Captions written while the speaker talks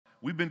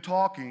We've been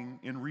talking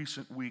in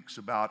recent weeks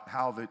about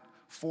how that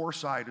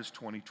foresight is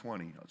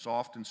 2020. It's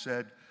often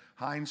said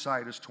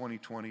hindsight is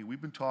 2020.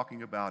 We've been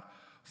talking about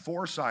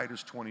foresight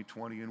is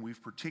 2020, and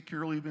we've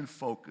particularly been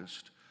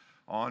focused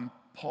on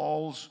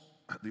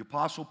the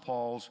Apostle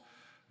Paul's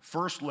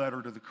first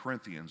letter to the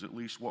Corinthians, at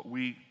least what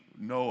we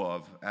know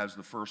of as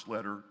the first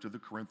letter to the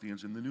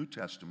Corinthians in the New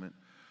Testament,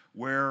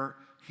 where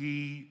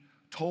he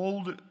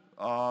told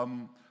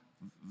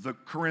the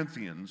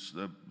Corinthians,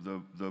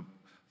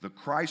 the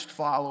Christ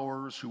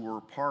followers who were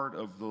part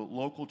of the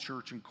local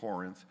church in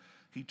Corinth,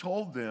 he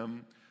told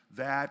them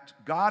that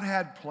God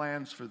had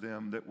plans for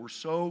them that were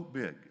so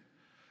big.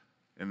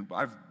 And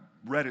I've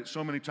read it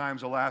so many times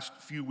the last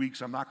few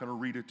weeks, I'm not going to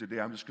read it today.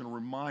 I'm just going to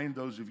remind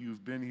those of you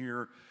who've been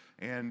here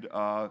and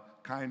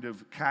kind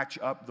of catch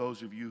up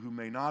those of you who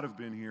may not have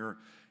been here.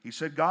 He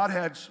said God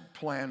had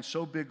plans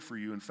so big for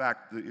you. In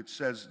fact, it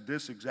says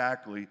this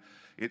exactly.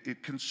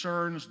 It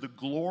concerns the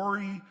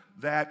glory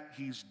that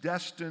he's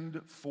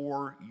destined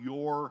for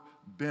your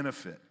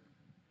benefit.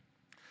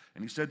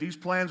 And he said these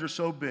plans are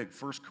so big.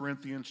 1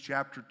 Corinthians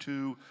chapter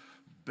 2,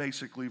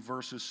 basically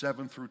verses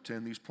 7 through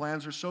 10. These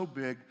plans are so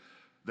big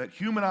that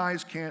human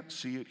eyes can't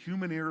see it,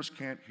 human ears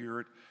can't hear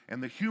it,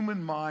 and the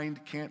human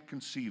mind can't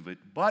conceive it.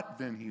 But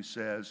then he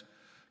says,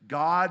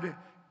 God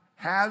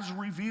has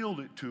revealed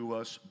it to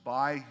us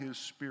by his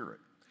Spirit.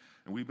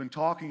 And we've been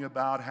talking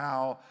about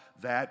how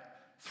that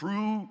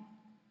through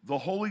the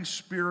Holy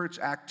Spirit's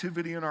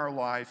activity in our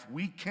life,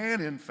 we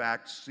can in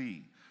fact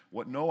see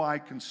what no eye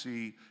can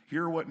see,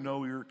 hear what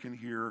no ear can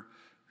hear,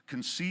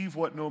 conceive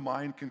what no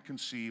mind can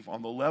conceive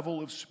on the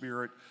level of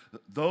spirit,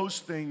 those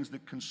things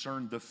that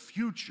concern the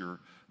future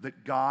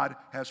that God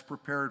has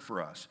prepared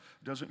for us.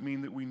 Doesn't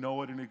mean that we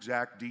know it in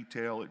exact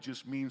detail. It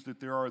just means that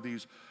there are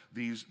these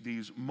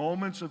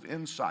moments of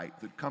insight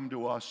that come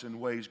to us in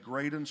ways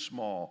great and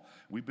small.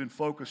 We've been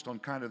focused on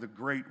kind of the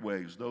great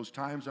ways, those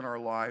times in our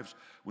lives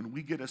when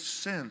we get a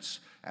sense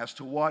as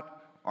to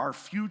what our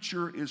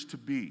future is to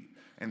be.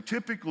 And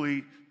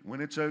typically, when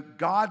it's a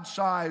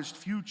God-sized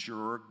future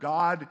or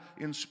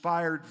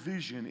God-inspired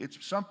vision,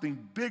 it's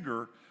something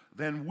bigger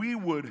than we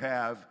would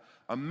have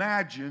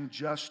imagined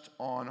just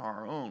on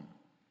our own.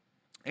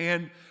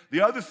 And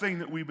the other thing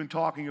that we've been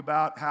talking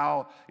about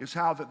how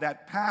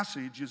that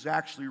passage is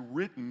actually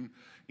written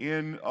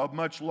in a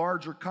much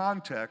larger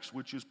context,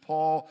 which is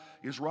Paul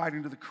is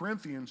writing to the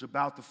Corinthians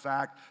about the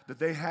fact that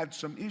they had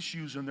some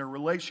issues in their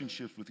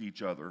relationships with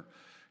each other.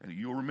 And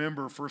you'll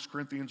remember 1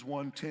 Corinthians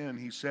 1:10,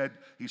 he said,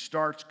 he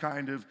starts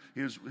kind of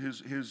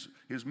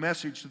his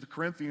message to the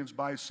Corinthians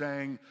by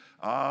saying,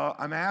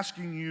 I'm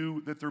asking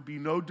you that there be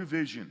no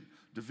division.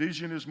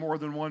 Division is more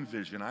than one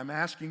vision. I'm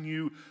asking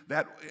you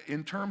that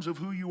in terms of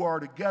who you are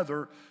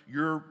together,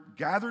 you're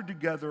gathered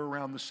together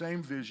around the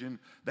same vision,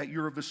 that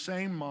you're of the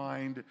same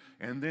mind.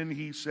 And then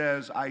he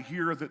says, I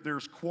hear that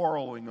there's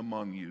quarreling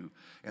among you.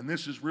 And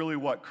this is really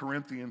what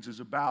Corinthians is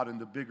about in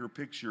the bigger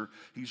picture.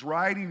 He's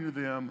writing to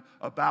them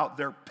about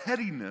their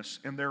pettiness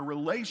and their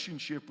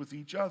relationship with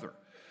each other.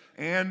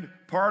 And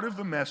part of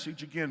the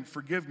message, again,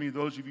 forgive me,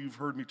 those of you who've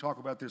heard me talk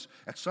about this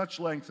at such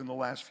length in the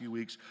last few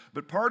weeks,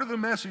 but part of the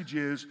message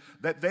is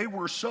that they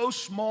were so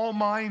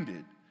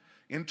small-minded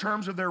in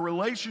terms of their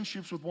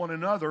relationships with one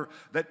another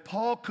that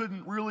Paul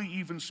couldn't really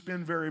even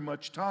spend very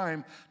much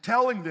time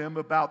telling them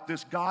about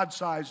this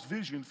God-sized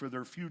vision for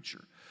their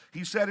future.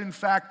 He said, in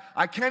fact,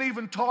 I can't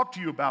even talk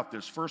to you about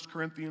this, 1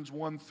 Corinthians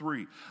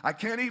 1:3. I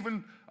can't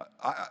even,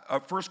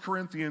 1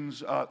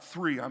 Corinthians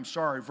 3,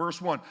 verse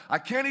 1. I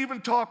can't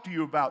even talk to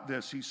you about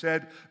this, he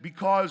said,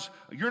 because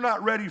you're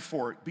not ready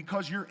for it,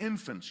 because you're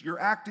infants. You're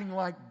acting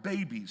like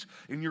babies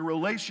in your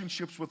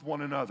relationships with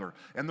one another.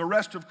 And the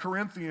rest of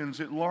Corinthians,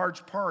 in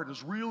large part,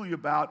 is really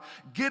about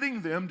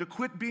getting them to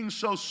quit being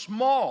so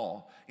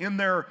small in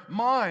their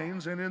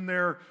minds and in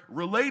their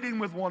relating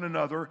with one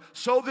another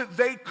so that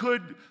they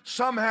could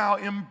somehow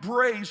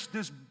embrace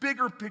this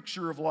bigger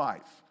picture of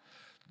life,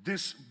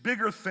 this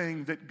bigger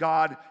thing that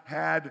God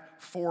had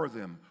for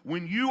them.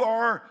 When you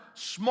are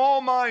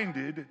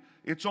small-minded,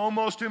 it's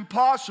almost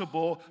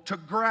impossible to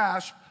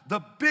grasp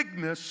the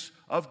bigness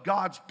of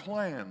God's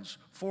plans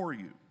for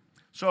you.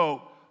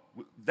 So,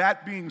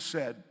 that being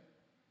said,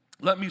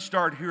 let me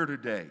start here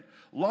today.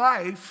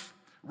 Life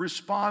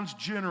responds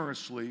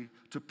generously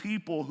to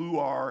people who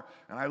are,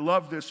 and I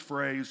love this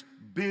phrase,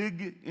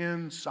 big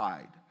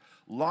inside.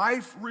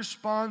 Life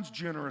responds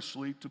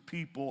generously to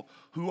people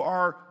who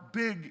are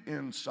big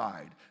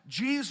inside.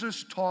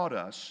 Jesus taught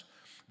us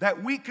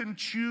that we can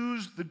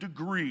choose the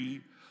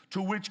degree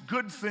to which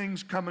good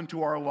things come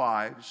into our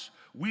lives.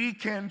 We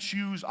can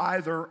choose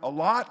either a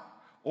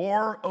lot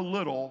or a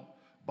little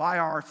by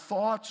our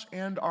thoughts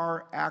and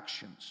our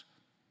actions.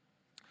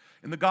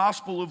 In the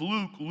Gospel of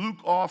Luke, Luke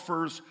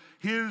offers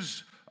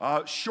his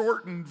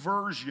shortened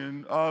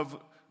version of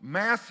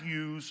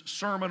Matthew's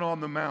Sermon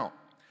on the Mount.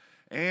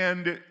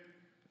 And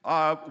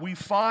we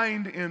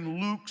find in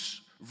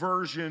Luke's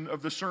version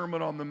of the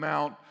Sermon on the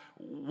Mount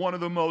one of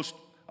the most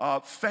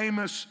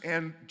famous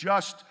and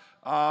just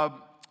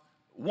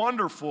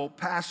wonderful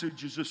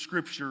passages of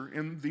Scripture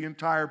in the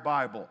entire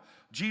Bible.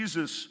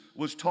 Jesus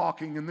was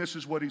talking, and this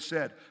is what he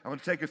said. I'm going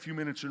to take a few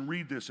minutes and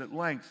read this at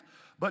length.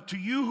 But to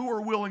you who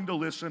are willing to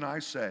listen, I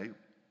say,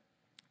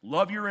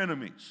 love your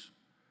enemies.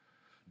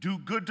 Do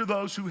good to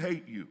those who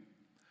hate you.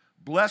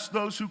 Bless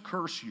those who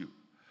curse you.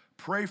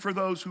 Pray for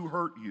those who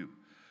hurt you.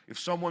 If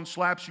someone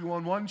slaps you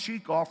on one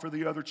cheek, offer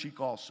the other cheek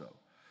also.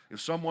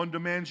 If someone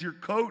demands your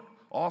coat,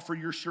 offer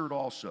your shirt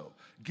also.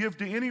 Give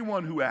to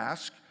anyone who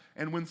asks,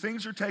 and when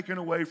things are taken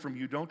away from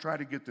you, don't try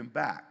to get them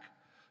back.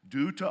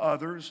 Do to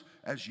others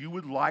as you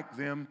would like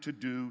them to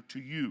do to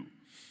you.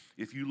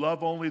 If you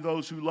love only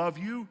those who love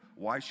you,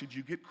 why should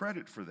you get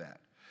credit for that?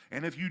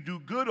 And if you do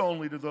good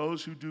only to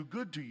those who do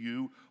good to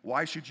you,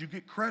 why should you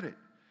get credit?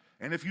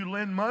 And if you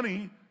lend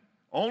money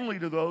only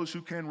to those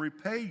who can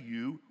repay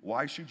you,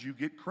 why should you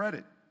get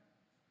credit?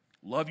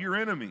 Love your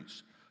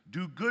enemies.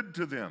 Do good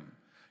to them.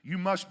 You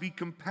must be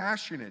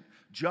compassionate,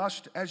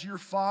 just as your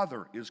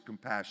Father is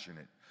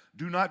compassionate.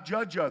 Do not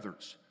judge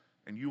others,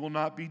 and you will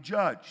not be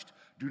judged.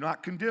 Do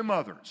not condemn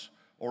others,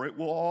 or it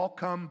will all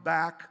come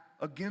back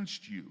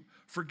against you.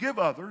 Forgive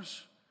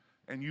others,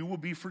 and you will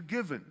be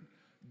forgiven.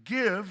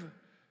 Give,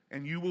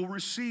 and you will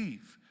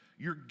receive.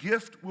 Your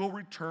gift will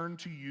return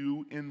to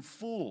you in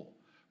full,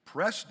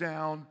 pressed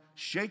down,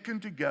 shaken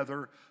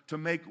together to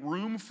make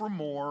room for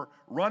more,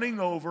 running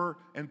over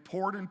and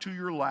poured into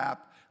your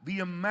lap. The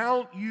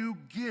amount you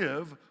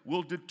give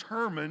will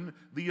determine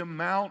the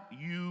amount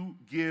you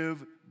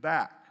give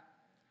back.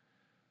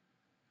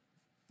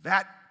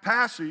 That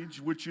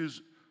passage, which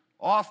is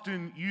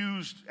often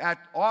used at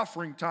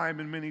offering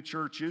time in many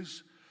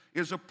churches,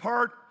 is a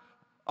part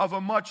of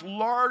a much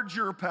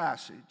larger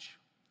passage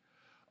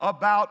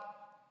about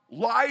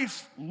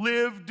life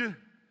lived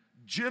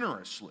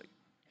generously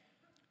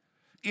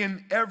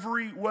in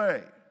every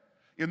way.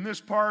 In this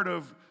part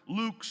of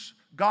Luke's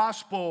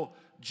gospel,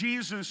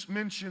 Jesus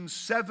mentions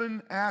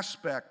 7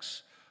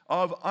 aspects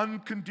of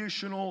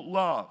unconditional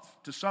love.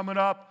 To sum it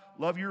up,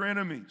 love your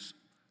enemies.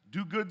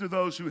 Do good to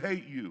those who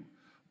hate you.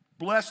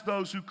 Bless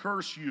those who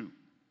curse you.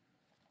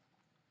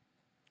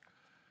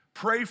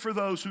 Pray for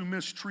those who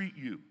mistreat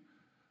you.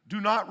 Do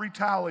not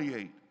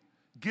retaliate.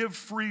 Give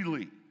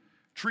freely.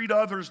 Treat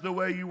others the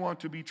way you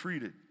want to be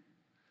treated.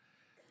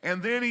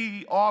 And then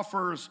he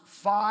offers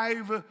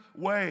 5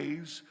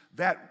 ways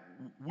that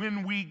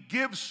when we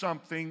give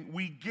something,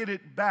 we get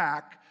it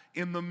back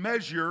in the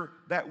measure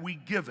that we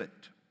give it.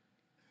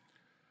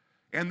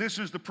 And this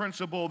is the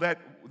principle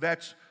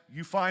that's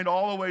you find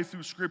all the way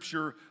through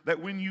Scripture,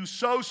 that when you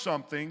sow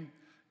something,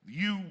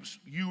 you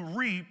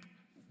reap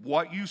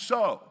what you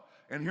sow.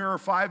 And here are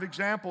 5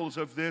 examples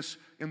of this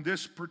in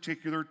this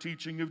particular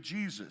teaching of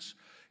Jesus.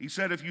 He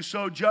said, if you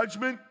sow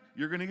judgment,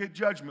 you're going to get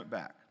judgment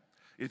back.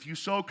 If you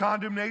sow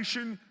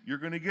condemnation, you're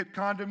going to get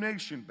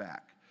condemnation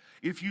back.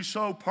 If you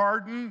sow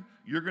pardon,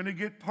 you're going to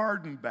get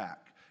pardon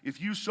back. If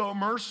you sow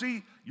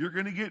mercy, you're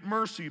going to get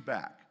mercy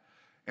back.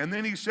 And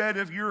then he said,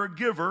 if you're a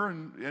giver,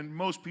 and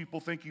most people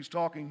think he's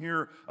talking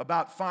here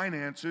about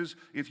finances,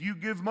 if you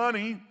give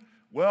money,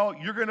 well,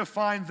 you're going to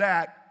find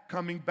that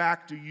coming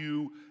back to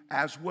you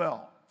as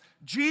well.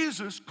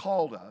 Jesus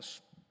called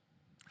us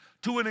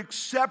to an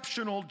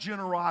exceptional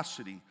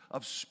generosity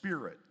of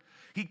spirit.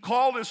 He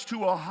called us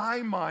to a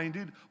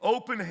high-minded,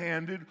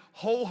 open-handed,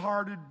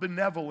 wholehearted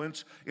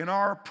benevolence in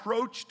our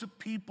approach to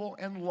people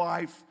and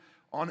life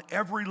on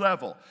every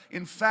level.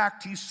 In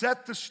fact, he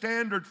set the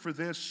standard for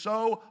this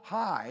so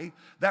high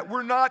that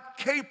we're not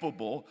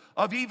capable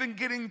of even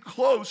getting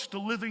close to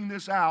living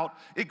this out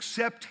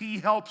except he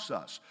helps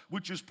us,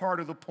 which is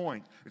part of the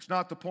point. It's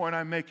not the point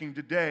I'm making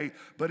today,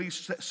 but he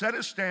set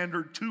a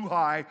standard too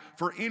high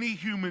for any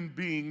human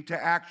being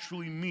to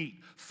actually meet.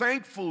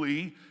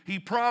 Thankfully, he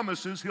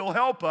promises he'll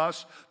help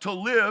us to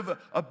live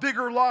a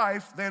bigger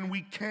life than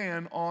we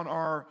can on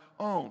our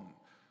own.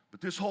 But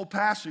this whole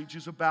passage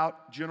is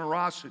about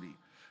generosity.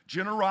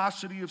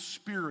 Generosity of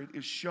spirit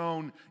is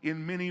shown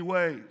in many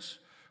ways.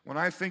 When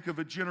I think of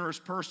a generous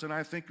person,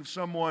 I think of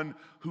someone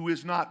who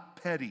is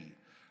not petty.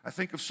 I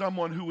think of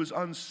someone who is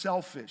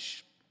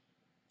unselfish,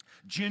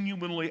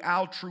 genuinely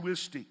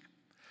altruistic,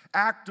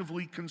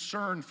 actively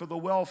concerned for the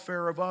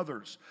welfare of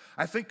others.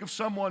 I think of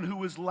someone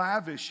who is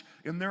lavish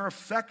in their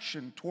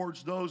affection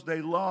towards those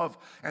they love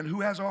and who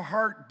has a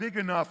heart big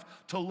enough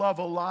to love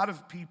a lot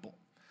of people.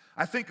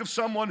 I think of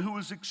someone who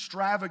is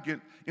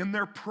extravagant in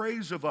their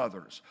praise of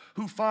others,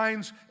 who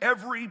finds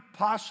every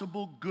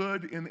possible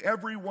good in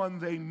everyone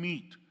they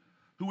meet,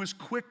 who is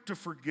quick to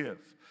forgive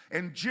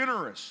and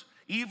generous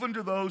even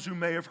to those who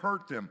may have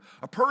hurt them.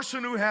 A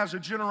person who has a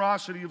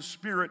generosity of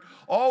spirit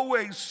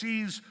always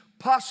sees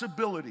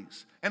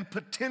possibilities and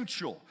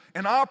potential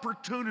and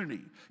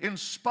opportunity in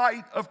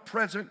spite of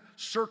present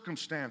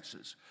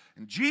circumstances.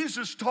 And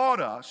Jesus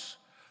taught us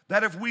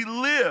that if we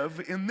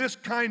live in this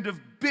kind of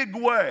big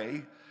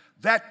way,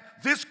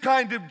 that this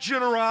kind of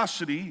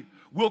generosity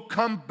will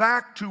come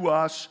back to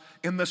us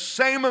in the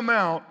same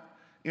amount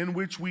in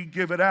which we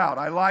give it out.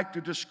 I like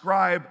to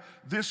describe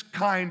this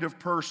kind of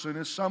person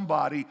as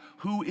somebody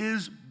who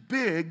is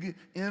big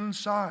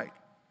inside.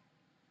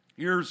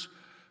 Here's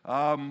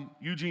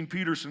Eugene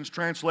Peterson's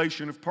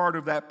translation of part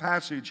of that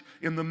passage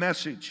in the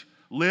Message.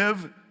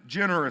 Live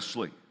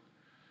generously.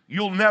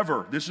 You'll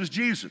never, this is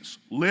Jesus,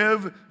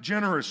 live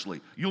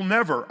generously. You'll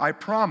never, I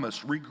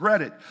promise,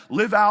 regret it.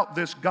 Live out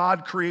this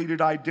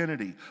God-created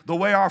identity, the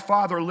way our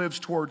Father lives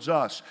towards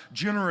us,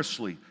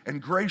 generously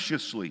and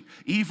graciously,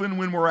 even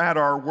when we're at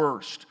our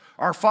worst.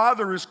 Our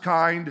Father is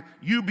kind,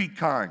 you be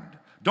kind.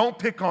 Don't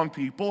pick on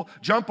people,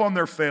 jump on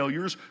their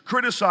failures,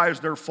 criticize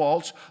their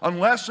faults,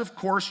 unless, of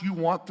course, you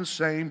want the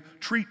same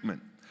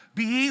treatment.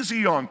 Be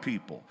easy on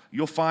people.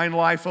 You'll find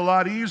life a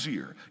lot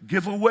easier.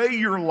 Give away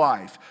your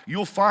life.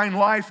 You'll find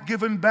life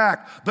given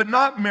back, but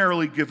not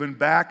merely given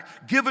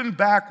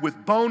back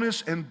with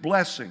bonus and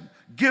blessing.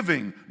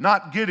 Giving,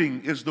 not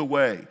getting, is the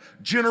way.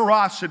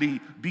 Generosity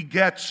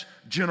begets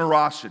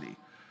generosity.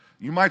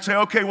 You might say,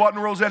 okay, what in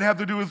the world does that have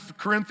to do with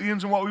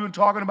Corinthians and what we've been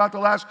talking about the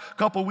last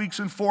couple weeks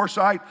in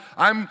Foresight?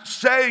 I'm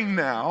saying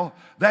now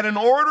that in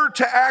order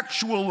to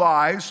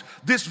actualize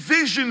this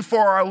vision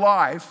for our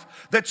life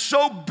that's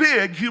so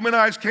big, human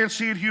eyes can't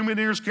see it, human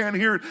ears can't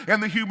hear it,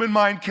 and the human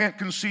mind can't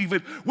conceive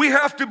it, we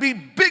have to be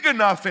big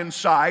enough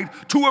inside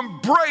to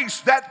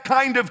embrace that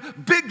kind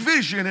of big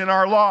vision in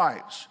our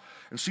lives.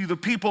 And see, the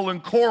people in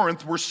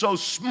Corinth were so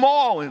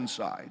small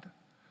inside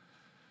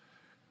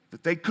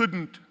that they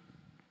couldn't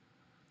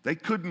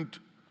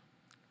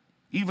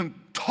even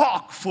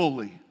talk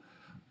fully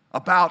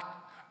about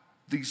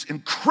these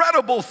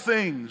incredible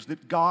things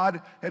that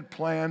God had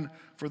planned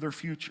for their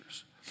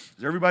futures.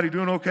 Is everybody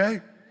doing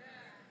okay?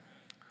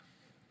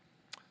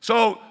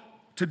 So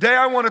today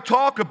I want to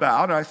talk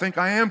about, and I think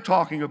I am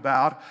talking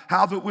about,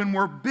 how that when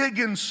we're big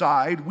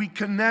inside, we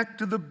connect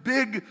to the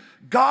big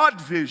God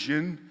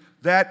vision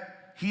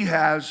that He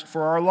has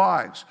for our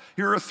lives.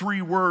 Here are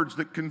 3 words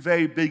that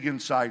convey big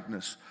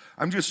insideness.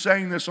 I'm just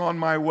saying this on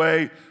my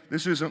way.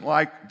 This isn't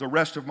like the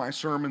rest of my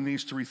sermon,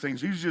 these 3 things.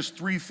 These are just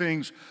 3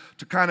 things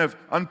to kind of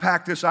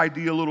unpack this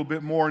idea a little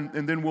bit more,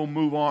 and then we'll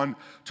move on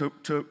to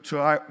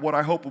what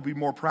I hope will be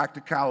more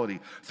practicality.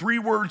 3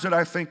 words that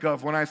I think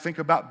of when I think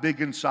about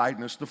big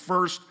insideness. The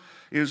first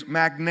is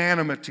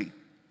magnanimity.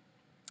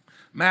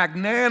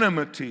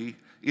 Magnanimity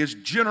is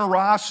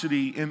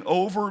generosity in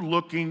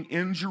overlooking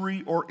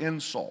injury or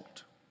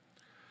insult.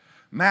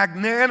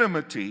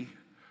 Magnanimity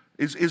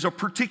is a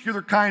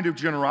particular kind of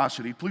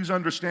generosity. Please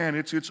understand,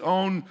 it's its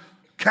own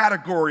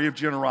category of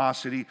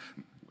generosity.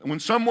 When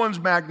someone's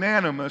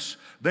magnanimous,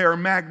 they are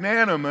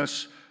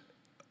magnanimous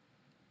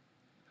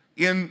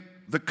in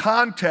the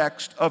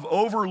context of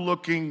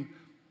overlooking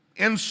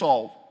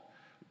insult.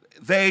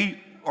 They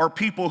are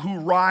people who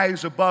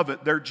rise above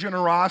it. Their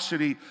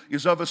generosity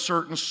is of a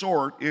certain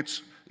sort.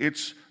 It's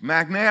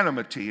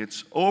magnanimity.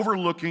 It's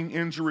overlooking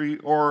injury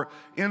or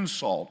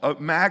insult. A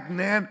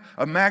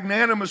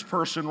magnanimous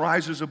person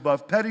rises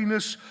above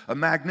pettiness. A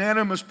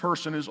magnanimous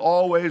person is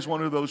always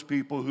one of those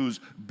people who's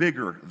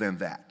bigger than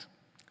that.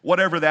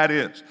 Whatever that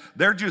is.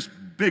 They're just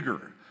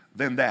bigger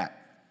than that.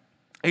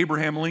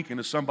 Abraham Lincoln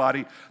is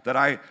somebody that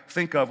I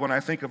think of when I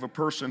think of a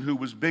person who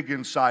was big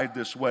inside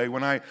this way.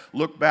 When I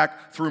look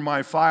back through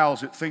my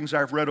files at things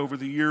I've read over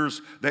the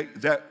years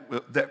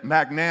that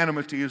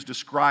magnanimity is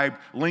described,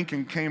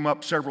 Lincoln came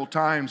up several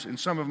times in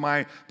some of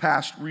my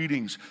past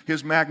readings.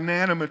 His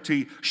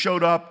magnanimity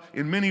showed up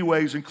in many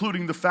ways,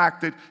 including the fact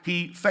that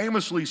he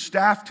famously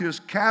staffed his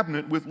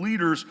cabinet with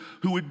leaders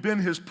who had been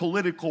his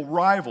political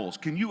rivals.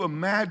 Can you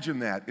imagine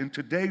that in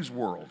today's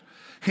world?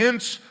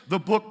 Hence, the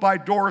book by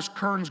Doris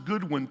Kearns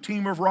Goodwin,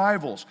 Team of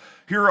Rivals.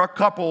 Here are a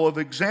couple of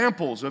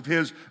examples of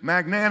his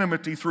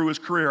magnanimity through his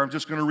career. I'm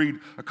just going to read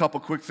a couple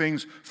quick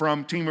things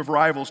from Team of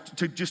Rivals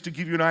just to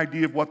give you an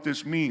idea of what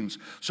this means.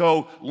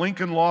 So,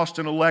 Lincoln lost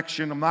an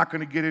election. I'm not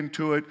going to get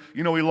into it.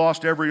 You know, he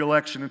lost every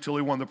election until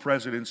he won the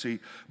presidency.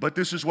 But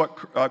this is what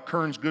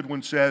Kearns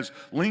Goodwin says.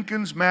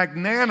 Lincoln's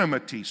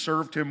magnanimity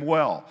served him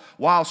well.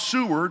 While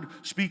Seward,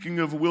 speaking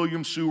of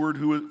William Seward,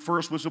 who at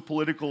first was a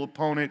political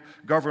opponent,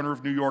 governor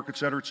of New York, et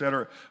cetera,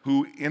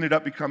 who ended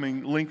up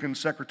becoming Lincoln's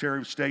Secretary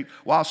of State,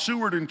 while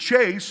Seward and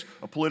Chase,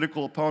 a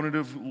political opponent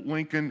of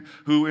Lincoln,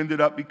 who ended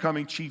up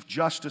becoming Chief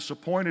Justice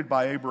appointed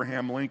by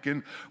Abraham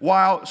Lincoln,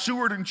 while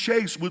Seward and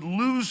Chase would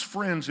lose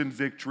friends in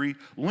victory,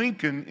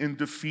 Lincoln in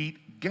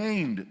defeat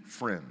gained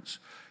friends.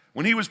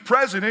 When he was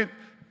president,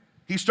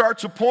 he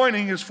starts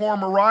appointing his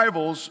former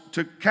rivals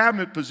to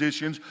cabinet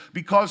positions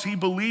because he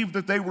believed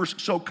that they were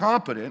so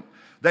competent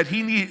that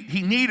he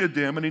needed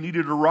them, and he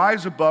needed to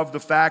rise above the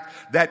fact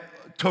that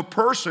to a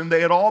person,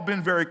 they had all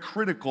been very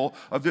critical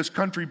of this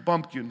country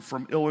bumpkin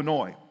from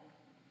Illinois.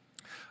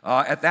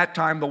 At that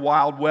time, the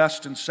Wild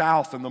West and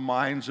South in the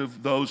minds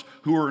of those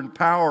who were in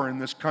power in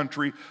this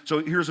country. So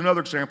here's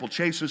another example.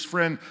 Chase's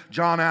friend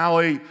John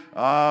Alley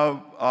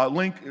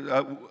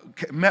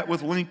met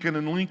with Lincoln,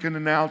 and Lincoln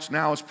announced,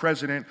 now as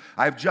president,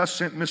 I've just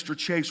sent Mr.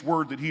 Chase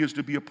word that he is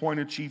to be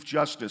appointed Chief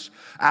Justice.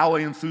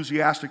 Alley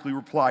enthusiastically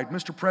replied,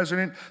 Mr.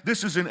 President,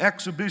 this is an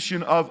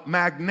exhibition of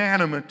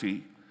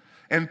magnanimity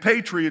and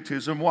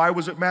patriotism. Why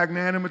was it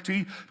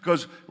magnanimity?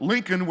 Because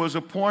Lincoln was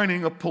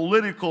appointing a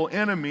political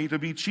enemy to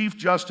be Chief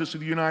Justice of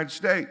the United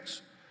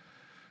States.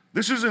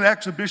 This is an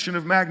exhibition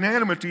of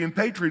magnanimity and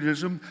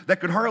patriotism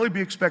that could hardly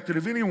be expected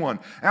of anyone.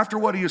 After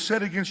what he has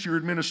said against your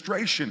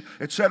administration,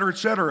 et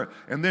cetera,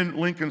 and then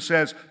Lincoln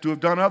says, to have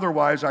done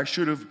otherwise, I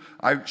should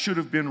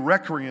have been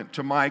recreant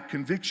to my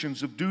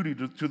convictions of duty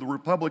to the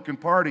Republican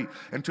Party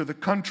and to the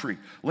country.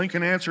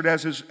 Lincoln answered,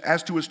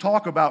 as to his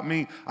talk about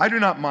me, I do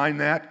not mind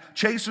that.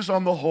 Chase is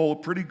on the whole a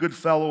pretty good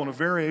fellow and a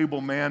very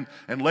able man.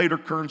 And later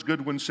Kearns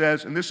Goodwin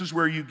says, and this is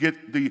where you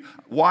get the,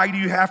 why do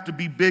you have to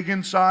be big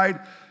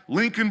inside?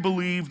 Lincoln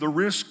believed the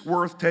risk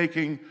worth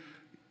taking.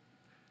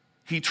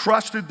 He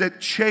trusted that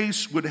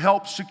Chase would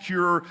help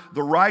secure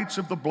the rights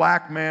of the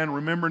black man.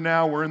 Remember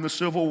now, we're in the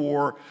Civil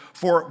War,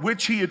 for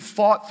which he had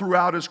fought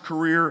throughout his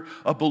career,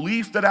 a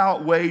belief that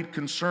outweighed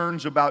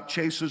concerns about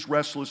Chase's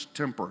restless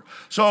temper.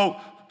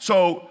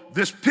 So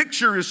this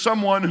picture is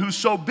someone who's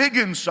so big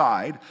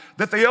inside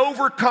that they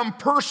overcome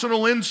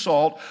personal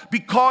insult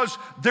because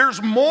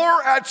there's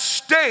more at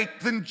stake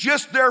than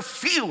just their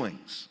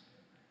feelings.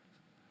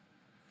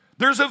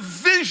 There's a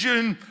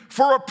vision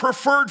for a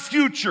preferred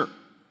future.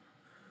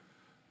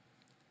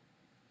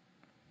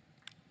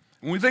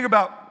 When we think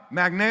about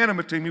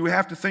magnanimity, we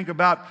have to think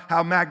about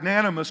how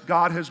magnanimous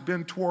God has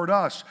been toward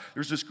us.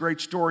 There's this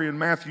great story in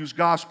Matthew's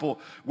gospel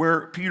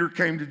where Peter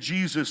came to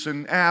Jesus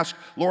and asked,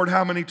 Lord,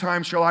 how many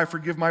times shall I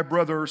forgive my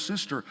brother or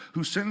sister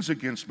who sins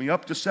against me?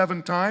 Up to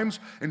 7 times?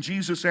 And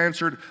Jesus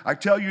answered, I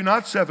tell you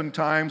not 7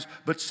 times,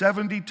 but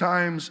 70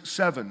 times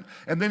 7.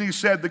 And then he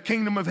said, the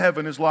kingdom of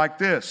heaven is like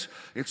this.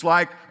 It's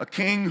like a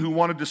king who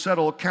wanted to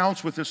settle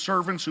accounts with his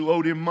servants who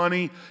owed him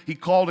money. He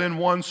called in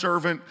one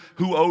servant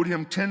who owed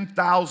him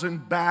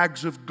 10,000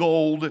 bags of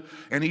gold,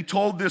 and he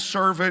told this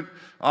servant,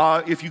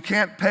 if you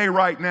can't pay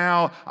right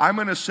now, I'm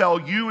going to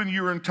sell you and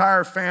your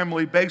entire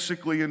family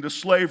basically into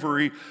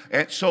slavery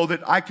so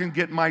that I can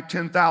get my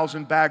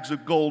 10,000 bags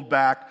of gold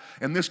back.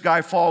 And this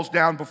guy falls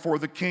down before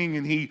the king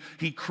and he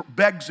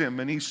begs him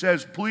and he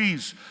says,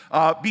 please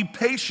be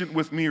patient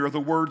with me, are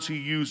the words he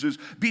uses.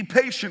 Be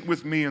patient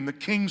with me. And the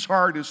king's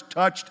heart is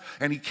touched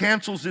and he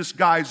cancels this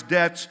guy's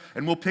debts,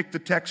 and we'll pick the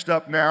text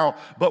up now.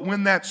 But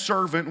when that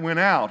servant went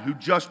out, who'd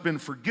just been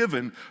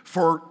forgiven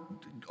for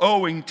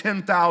owing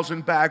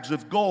 10,000 bags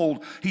of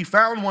gold, he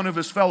found one of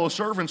his fellow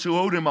servants who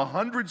owed him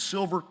 100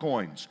 silver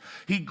coins.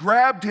 He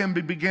grabbed him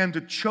and began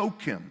to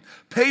choke him.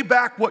 Pay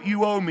back what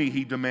you owe me,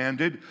 he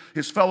demanded.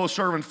 His fellow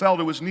servant fell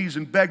to his knees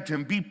and begged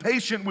him, be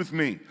patient with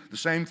me. The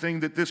same thing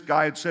that this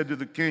guy had said to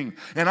the king.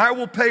 And I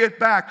will pay it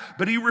back.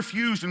 But he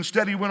refused.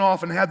 Instead, he went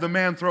off and had the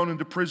man thrown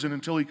into prison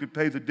until he could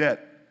pay the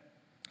debt.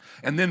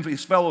 And then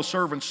his fellow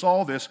servants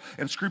saw this,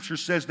 and Scripture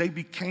says they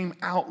became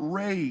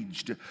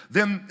outraged.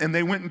 And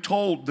they went and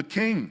told the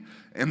king.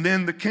 And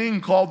then the king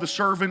called the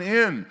servant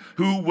in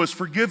who was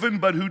forgiven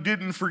but who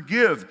didn't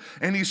forgive.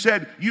 And he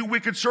said, you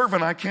wicked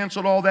servant, I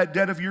canceled all that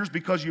debt of yours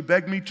because you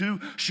begged me to.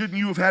 Shouldn't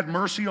you have had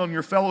mercy on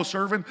your fellow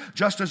servant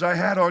just as I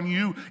had on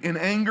you? In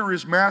anger,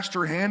 his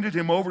master handed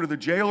him over to the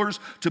jailers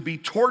to be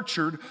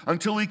tortured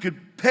until he could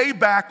pay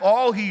back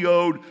all he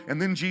owed. And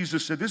then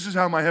Jesus said, this is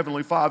how my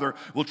heavenly Father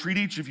will treat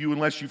each of you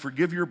unless you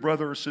forgive your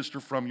brother or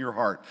sister from your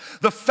heart.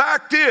 The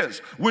fact is,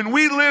 when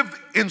we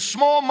live in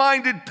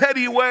small-minded,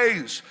 petty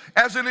ways,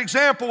 as an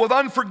example, with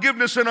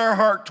unforgiveness in our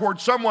heart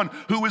towards someone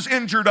who has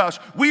injured us,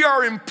 we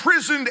are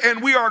imprisoned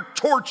and we are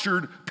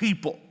tortured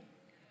people.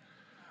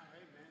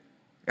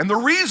 And the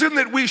reason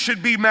that we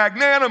should be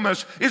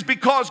magnanimous is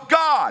because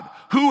God,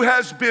 who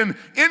has been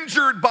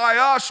injured by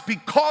us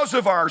because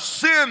of our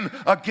sin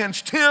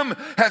against him,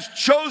 has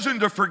chosen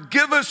to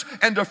forgive us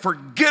and to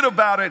forget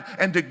about it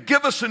and to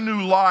give us a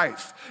new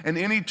life. And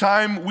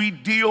anytime we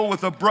deal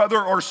with a brother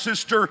or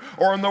sister,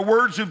 or in the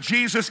words of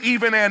Jesus,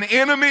 even an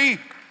enemy,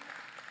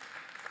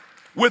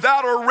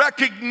 without a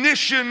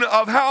recognition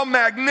of how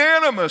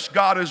magnanimous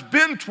God has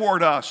been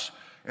toward us,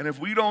 and if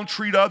we don't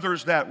treat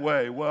others that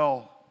way,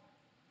 well,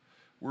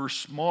 we're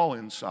small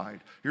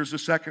inside. Here's the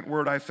second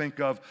word I think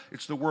of.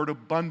 It's the word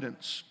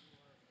abundance.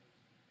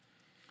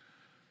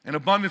 An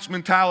abundance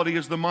mentality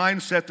is the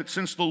mindset that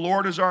since the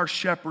Lord is our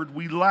shepherd,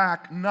 we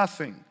lack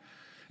nothing.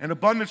 An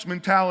abundance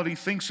mentality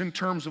thinks in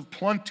terms of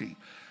plenty.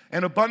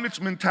 An abundance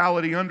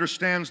mentality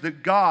understands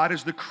that God,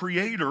 as the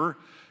creator,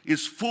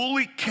 is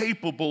fully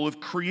capable of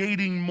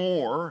creating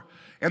more,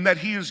 and that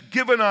he has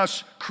given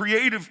us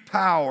creative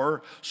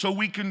power so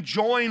we can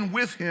join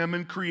with him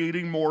in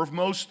creating more of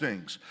most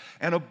things.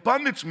 An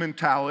abundance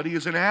mentality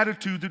is an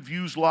attitude that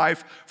views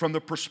life from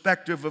the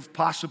perspective of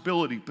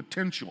possibility,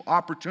 potential,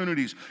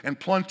 opportunities, and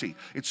plenty.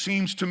 It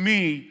seems to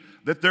me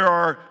that there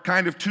are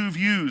kind of two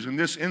views, and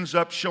this ends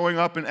up showing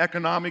up in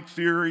economic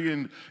theory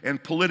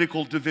and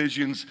political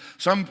divisions.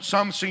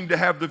 Some seem to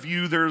have the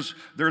view there's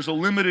a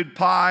limited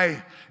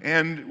pie,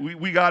 and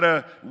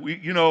we're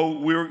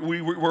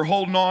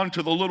holding on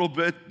to the little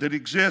bit that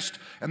exists.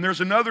 And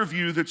there's another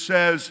view that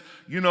says,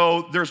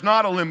 there's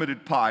not a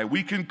limited pie.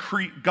 We can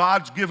create.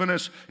 God's given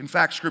us, in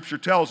fact, Scripture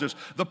tells us,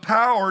 the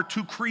power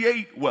to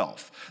create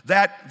wealth.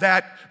 That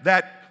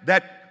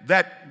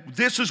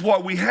this is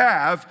what we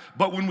have,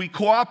 but when we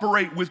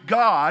cooperate with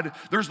God,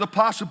 there's the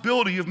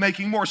possibility of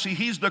making more. See,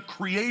 He's the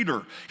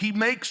creator. He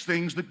makes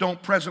things that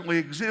don't presently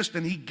exist,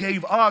 and He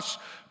gave us,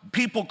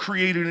 people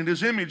created in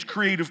His image,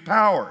 creative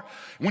power.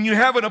 When you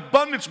have an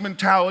abundance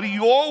mentality,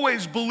 you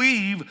always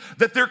believe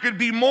that there could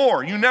be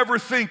more. You never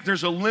think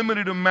there's a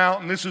limited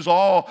amount and this is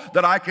all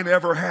that I can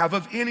ever have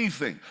of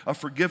anything. Of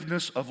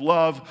forgiveness, of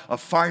love, of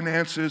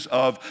finances,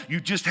 you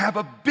just have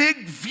a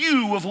big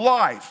view of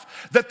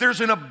life, that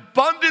there's an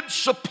abundant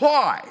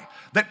supply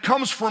that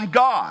comes from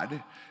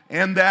God,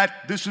 and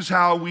that this is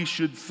how we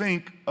should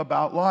think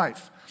about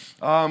life.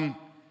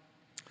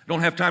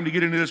 Don't have time to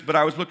get into this, but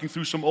I was looking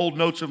through some old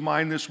notes of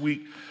mine this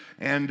week,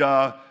 and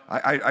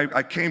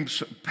I came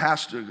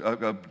past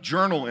a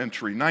journal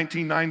entry.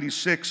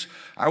 1996,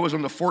 I was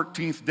on the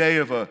 14th day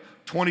of a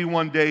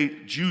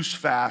 21-day juice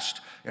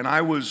fast, and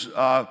I was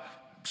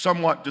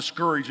somewhat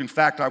discouraged. In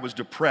fact, I was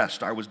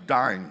depressed. I was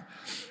dying.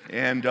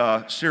 And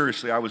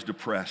seriously, I was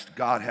depressed.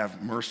 God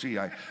have mercy.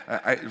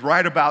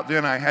 Right about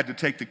then, I had to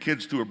take the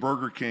kids to a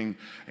Burger King,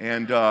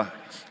 and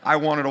I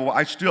want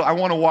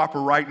a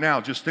Whopper right now,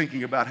 just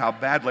thinking about how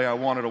badly I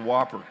wanted a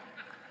Whopper.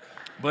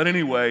 But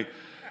anyway,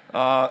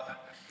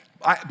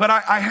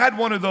 I had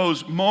one of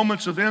those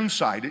moments of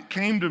insight. It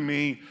came to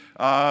me.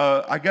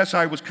 I guess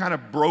I was kind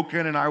of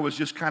broken, and I was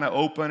just kind of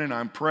open, and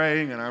I'm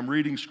praying, and I'm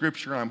reading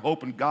scripture, and I'm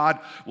hoping God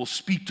will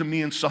speak to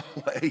me in some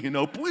way,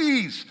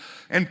 please.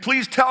 And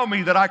please tell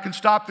me that I can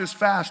stop this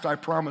fast I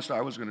promised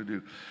I was going to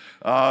do.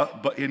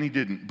 And He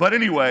didn't. But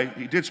anyway,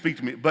 He did speak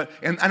to me.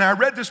 And I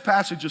read this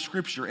passage of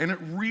scripture, and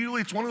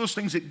it's one of those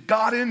things that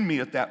got in me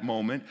at that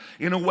moment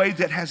in a way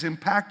that has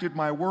impacted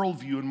my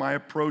worldview and my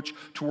approach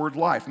toward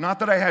life. Not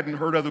that I hadn't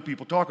heard other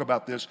people talk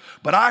about this,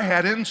 but I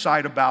had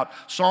insight about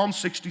Psalm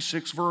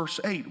 66, verse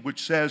 8,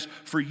 which says,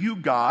 "For you,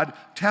 God,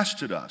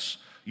 tested us.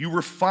 You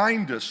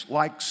refined us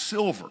like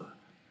silver.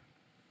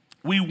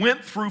 We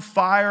went through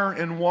fire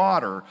and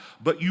water,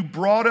 but you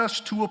brought us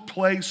to a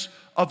place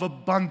of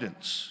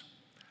abundance."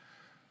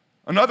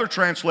 Another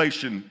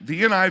translation,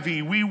 the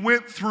NIV, we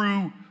went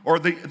through, or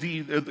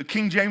the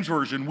King James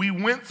Version, we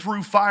went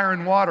through fire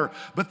and water,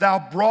 but thou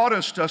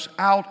broughtest us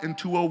out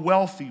into a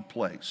wealthy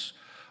place.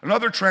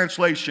 Another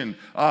translation,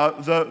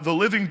 the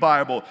Living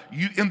Bible,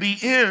 in the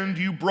end,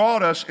 you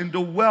brought us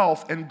into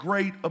wealth and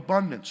great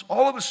abundance.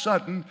 All of a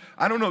sudden,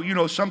 I don't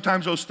know,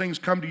 sometimes those things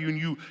come to you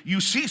and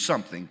you see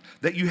something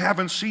that you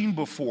haven't seen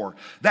before.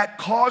 That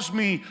caused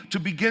me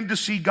to begin to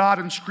see God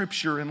in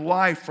Scripture and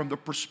life from the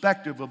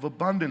perspective of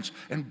abundance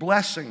and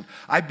blessing.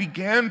 I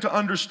began to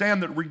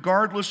understand that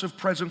regardless of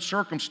present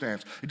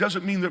circumstance, it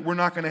doesn't mean that we're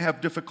not going to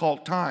have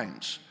difficult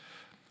times.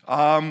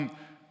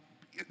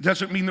 It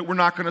doesn't mean that we're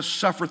not going to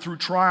suffer through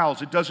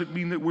trials. It doesn't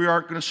mean that we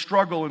aren't going to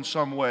struggle in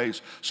some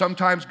ways.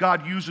 Sometimes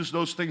God uses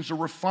those things to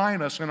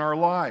refine us in our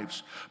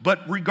lives.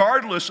 But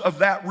regardless of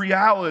that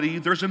reality,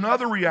 there's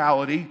another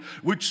reality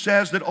which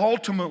says that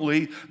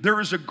ultimately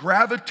there is a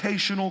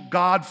gravitational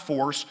God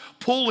force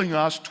pulling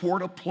us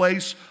toward a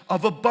place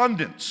of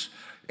abundance.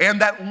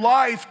 And that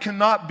life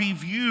cannot be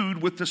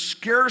viewed with the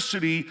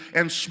scarcity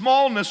and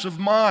smallness of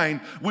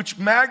mind, which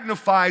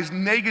magnifies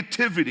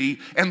negativity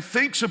and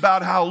thinks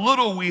about how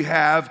little we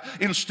have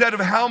instead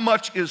of how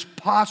much is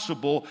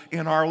possible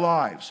in our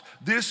lives.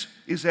 This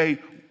is a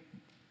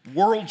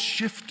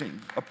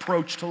world-shifting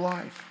approach to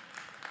life.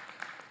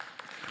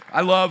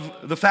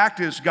 The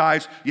fact is,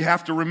 guys, you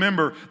have to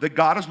remember that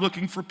God is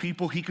looking for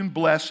people He can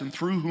bless and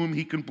through whom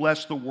He can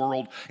bless the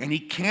world. And He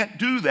can't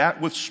do that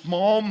with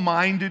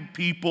small-minded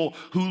people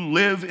who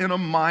live in a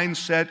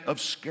mindset of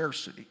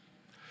scarcity.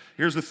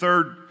 Here's the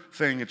third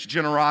thing, it's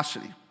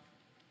generosity.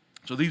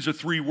 So these are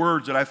three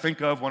words that I think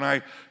of when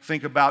I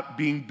think about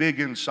being big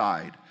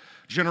inside.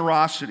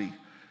 Generosity.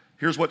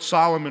 Here's what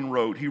Solomon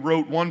wrote. He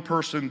wrote, "One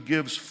person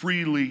gives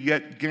freely,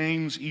 yet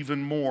gains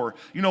even more."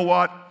 You know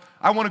what?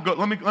 I want to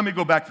go. Let me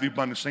go back to the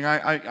abundance thing.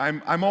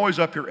 I'm always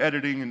up here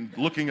editing and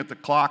looking at the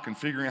clock and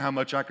figuring out how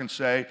much I can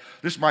say.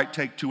 This might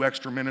take 2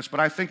 extra minutes, but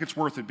I think it's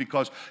worth it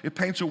because it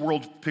paints a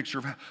picture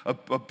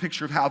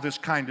of how this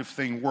kind of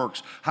thing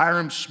works.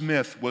 Hiram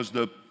Smith was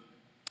the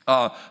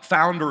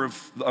founder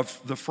of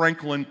the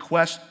Franklin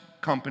Quest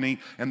Company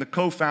and the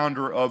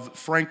co-founder of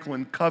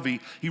Franklin Covey.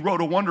 He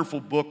wrote a wonderful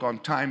book on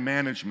time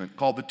management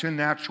called The 10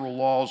 Natural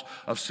Laws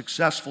of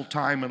Successful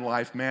Time and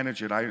Life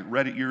Management. I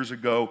read it years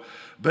ago.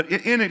 But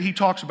in it, he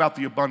talks about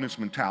the abundance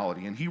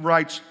mentality. And he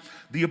writes,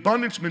 the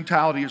abundance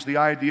mentality is the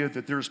idea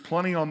that there's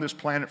plenty on this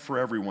planet for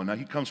everyone. Now,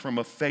 he comes from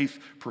a faith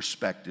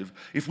perspective.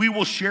 If we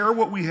will share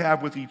what we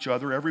have with each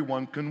other,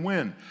 everyone can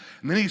win.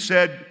 And then he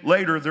said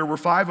later, there were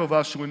 5 of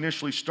us who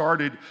initially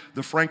started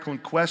the Franklin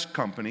Quest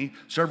Company.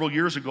 Several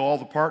years ago, all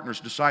the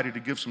partners decided to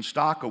give some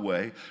stock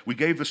away. We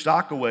gave the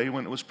stock away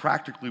when it was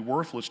practically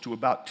worthless to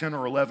about 10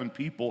 or 11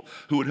 people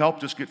who had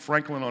helped us get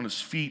Franklin on his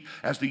feet.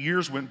 As the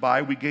years went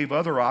by, we gave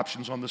other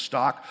options on the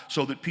stock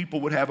so that people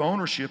would have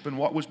ownership in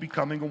what was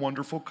becoming a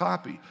wonderful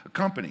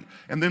company.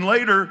 And then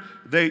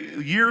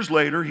years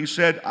later, he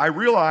said, I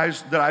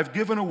realized that I've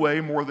given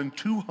away more than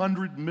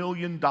 $200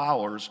 million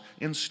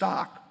in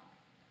stock.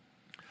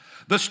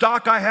 The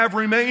stock I have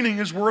remaining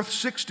is worth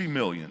 $60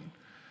 million.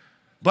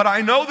 But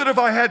I know that if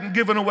I hadn't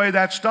given away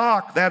that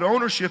stock, that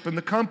ownership in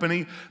the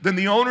company, then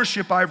the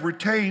ownership I've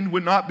retained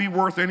would not be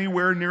worth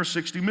anywhere near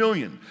 $60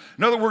 million.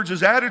 In other words,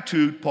 his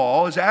attitude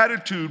was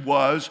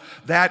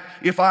that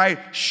if I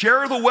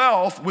share the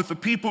wealth with the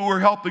people who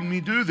are helping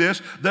me do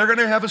this, they're going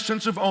to have a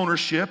sense of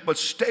ownership, a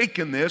stake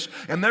in this,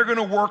 and they're going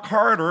to work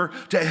harder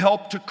to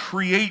help to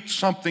create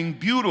something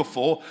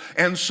beautiful.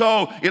 And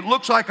so it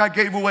looks like I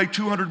gave away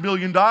 $200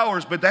 million,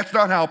 but that's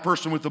not how a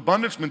person with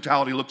abundance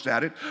mentality looks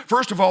at it.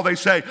 First of all, they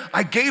say,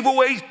 I gave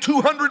away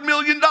 $200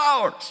 million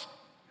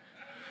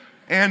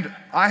and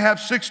I have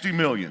 $60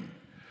 million.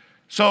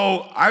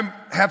 So I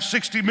have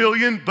 $60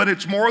 million, but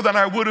it's more than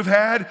I would have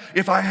had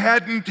if I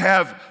hadn't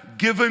have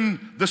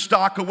given the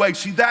stock away.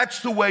 See,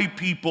 that's the way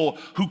people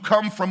who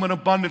come from an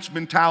abundance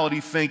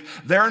mentality think.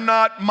 They're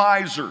not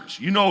misers.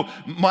 You know,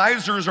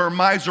 misers are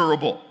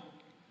miserable.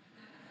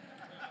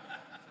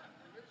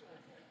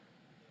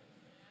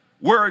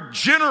 Where a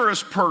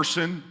generous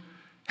person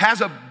has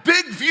a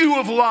big view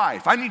of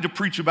life. I need to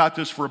preach about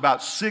this for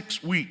about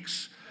 6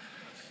 weeks.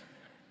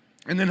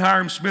 And then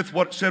Hiram Smith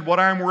said, what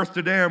I'm worth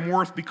today, I'm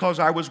worth because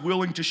I was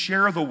willing to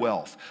share the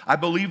wealth. I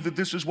believe that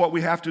this is what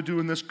we have to do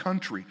in this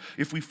country.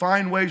 If we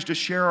find ways to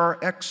share our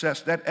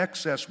excess, that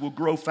excess will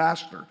grow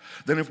faster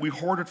than if we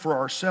hoard it for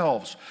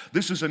ourselves.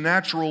 This is a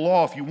natural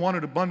law. If you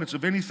wanted abundance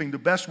of anything, the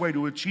best way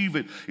to achieve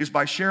it is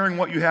by sharing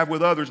what you have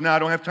with others. Now, I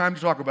don't have time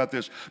to talk about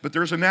this, but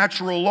there's a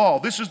natural law.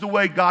 This is the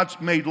way God's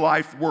made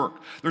life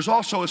work. There's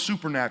also a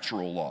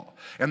supernatural law.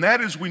 And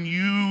that is when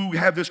you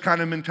have this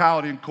kind of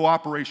mentality in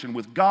cooperation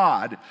with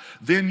God,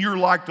 then you're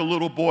like the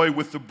little boy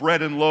with the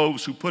bread and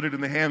loaves who put it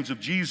in the hands of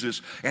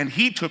Jesus, and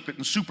he took it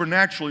and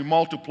supernaturally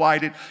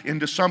multiplied it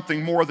into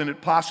something more than it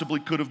possibly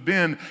could have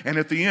been. And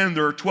at the end,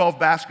 there are 12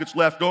 baskets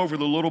left over.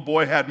 The little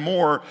boy had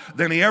more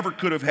than he ever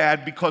could have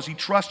had because he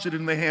trusted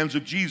in the hands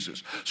of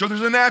Jesus. So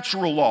there's a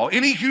natural law.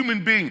 Any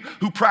human being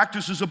who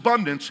practices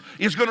abundance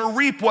is going to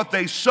reap what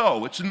they sow.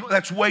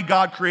 That's the way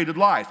God created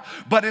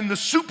life. But in the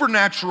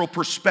supernatural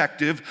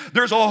perspective,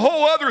 there's a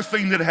whole other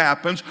thing that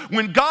happens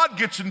when God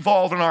gets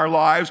involved in our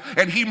lives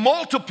and he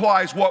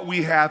multiplies what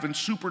we have in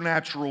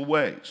supernatural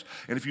ways.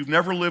 And if you've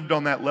never lived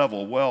on that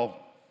level, well,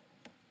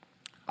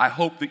 I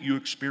hope that you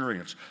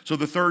experience. So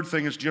the third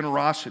thing is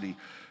generosity.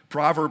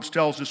 Proverbs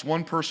tells us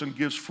one person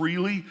gives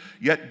freely,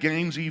 yet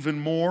gains even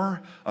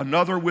more.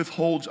 Another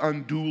withholds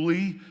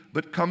unduly,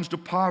 but comes to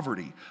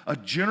poverty. A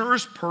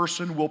generous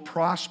person will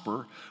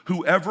prosper.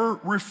 Whoever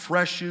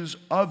refreshes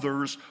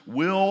others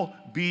will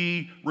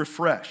be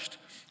refreshed.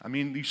 I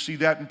mean, you see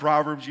that in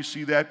Proverbs, you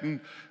see that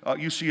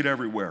you see it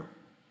everywhere.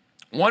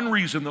 One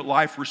reason that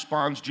life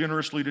responds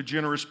generously to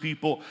generous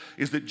people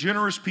is that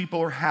generous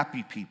people are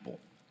happy people.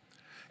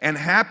 And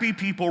happy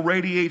people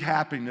radiate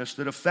happiness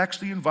that affects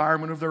the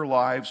environment of their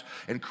lives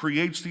and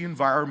creates the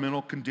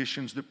environmental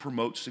conditions that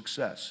promote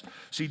success.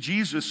 See,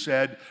 Jesus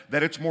said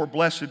that it's more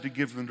blessed to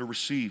give than to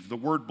receive. The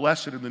word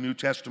blessed in the New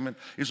Testament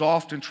is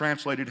often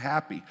translated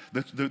happy.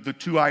 The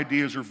two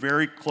ideas are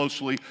very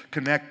closely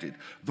connected.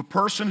 The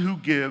person who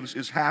gives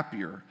is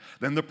happier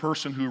than the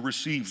person who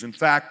receives. In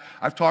fact,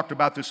 I've talked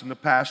about this in the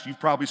past. You've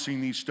probably seen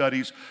these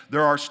studies.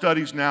 There are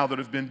studies now that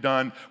have been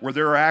done where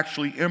there are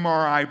actually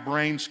MRI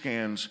brain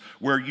scans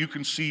where you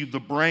can see the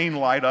brain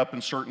light up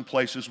in certain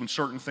places when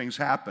certain things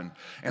happen.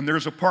 And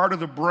there's a part of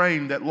the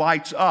brain that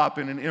lights up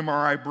in an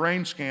MRI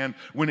brain scan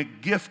when a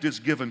gift is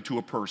given to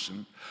a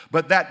person.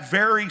 But that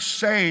very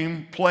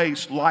same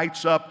place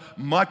lights up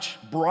much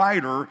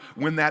brighter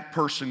when that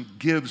person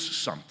gives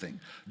something.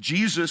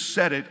 Jesus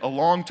said it a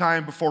long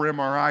time before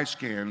MRI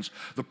scans.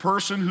 The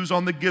person who's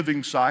on the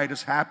giving side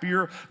is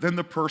happier than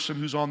the person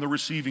who's on the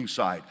receiving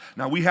side.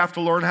 Now, we have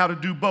to learn how to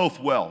do both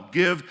well,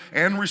 give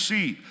and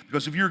receive.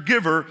 Because if you're a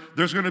giver,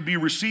 there's going to be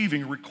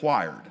receiving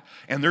required.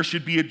 And there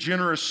should be a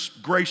generous,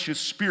 gracious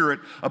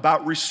spirit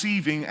about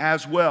receiving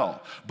as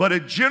well. But a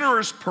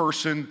generous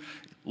person,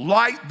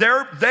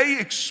 they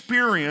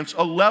experience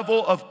a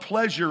level of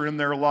pleasure in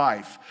their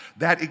life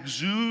that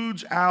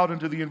exudes out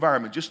into the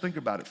environment. Just think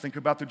about it. Think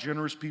about the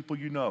generous people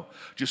you know.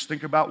 Just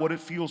think about what it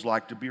feels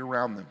like to be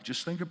around them.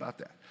 Just think about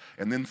that.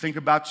 And then think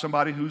about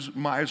somebody who's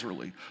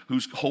miserly,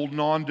 who's holding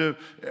on to,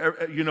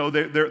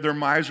 they're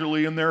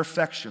miserly in their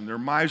affection. They're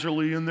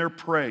miserly in their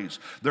praise.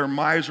 They're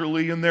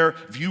miserly in their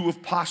view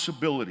of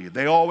possibility.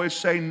 They always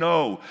say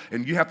no,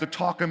 and you have to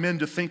talk them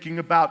into thinking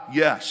about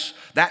yes.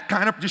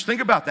 Just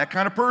think about that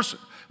kind of person.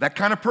 That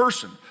kind of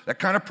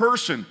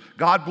person,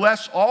 God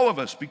bless all of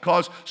us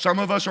because some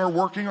of us are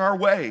working our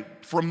way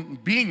from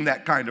being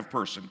that kind of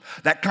person.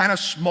 That kind of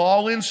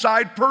small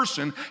inside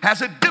person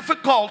has a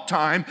difficult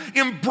time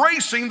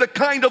embracing the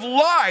kind of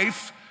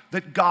life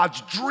that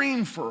God's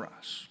dreamed for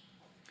us.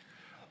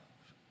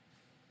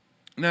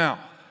 Now,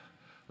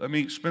 let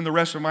me spend the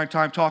rest of my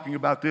time talking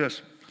about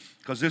this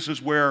because this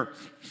is where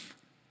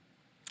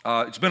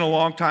it's been a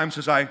long time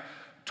since I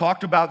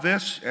talked about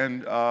this,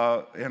 and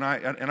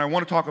I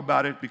want to talk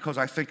about it because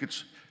I think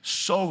it's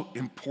so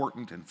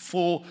important and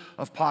full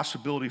of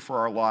possibility for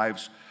our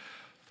lives.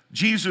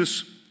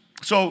 Jesus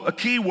So a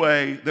key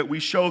way that we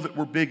show that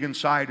we're big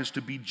inside is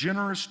to be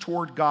generous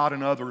toward God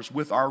and others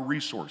with our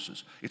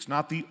resources. It's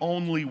not the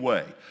only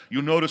way.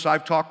 You'll notice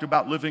I've talked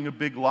about living a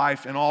big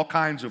life in all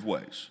kinds of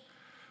ways.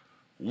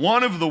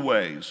 One of the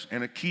ways,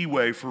 and a key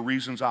way for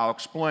reasons I'll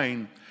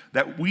explain,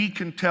 that we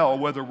can tell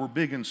whether we're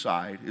big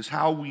inside is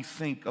how we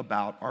think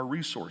about our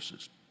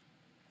resources.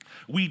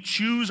 We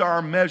choose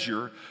our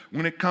measure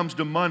when it comes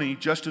to money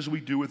just as we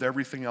do with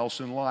everything else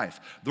in life.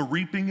 The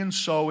reaping and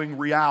sowing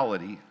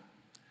reality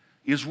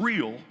is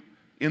real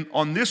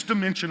on this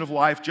dimension of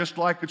life, just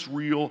like it's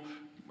real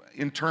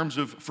in terms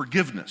of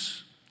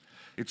forgiveness.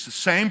 It's the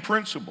same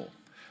principle.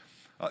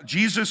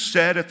 Jesus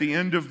said at the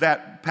end of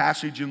that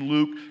passage in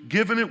Luke,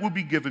 "Given it will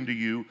be given to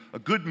you, a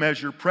good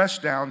measure,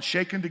 pressed down,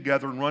 shaken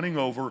together, and running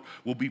over,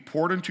 will be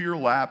poured into your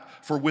lap.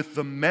 For with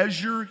the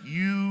measure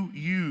you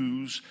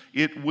use,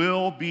 it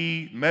will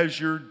be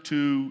measured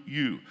to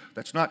you."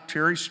 That's not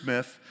Terry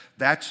Smith,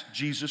 that's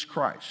Jesus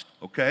Christ,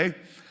 okay?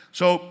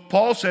 So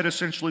Paul said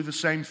essentially the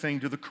same thing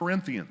to the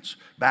Corinthians,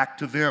 back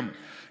to them.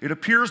 It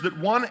appears that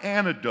one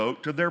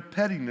antidote to their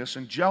pettiness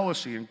and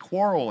jealousy and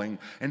quarreling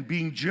and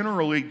being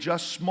generally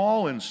just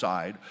small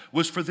inside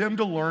was for them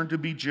to learn to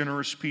be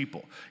generous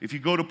people. If you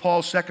go to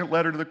Paul's second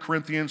letter to the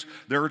Corinthians,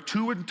 there are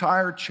 2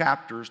 entire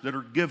chapters that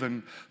are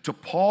given to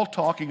Paul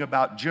talking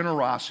about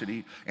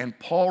generosity and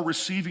Paul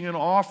receiving an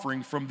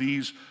offering from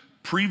these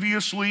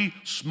previously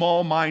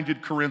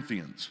small-minded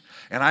Corinthians.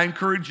 And I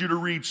encourage you to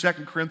read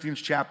 2 Corinthians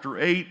chapter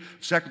 8,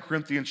 2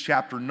 Corinthians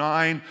chapter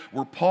 9,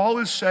 where Paul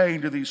is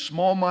saying to these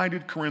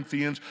small-minded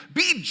Corinthians,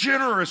 be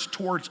generous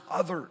towards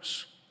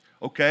others,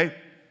 okay?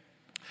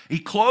 He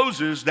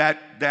closes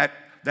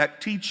that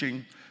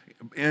teaching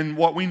in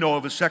what we know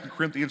of as 2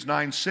 Corinthians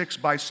 9:6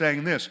 by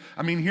saying this.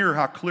 I mean, hear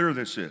how clear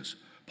this is.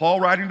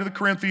 Paul writing to the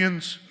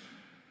Corinthians,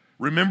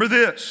 remember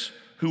this,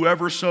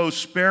 whoever sows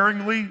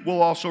sparingly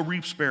will also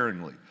reap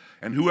sparingly.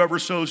 And whoever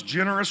sows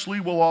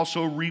generously will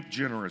also reap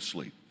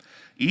generously.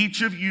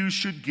 Each of you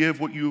should give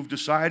what you have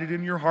decided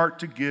in your heart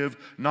to give,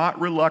 not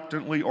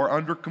reluctantly or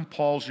under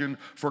compulsion,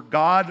 for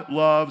God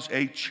loves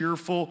a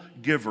cheerful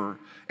giver,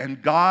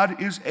 and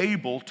God is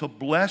able to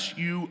bless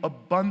you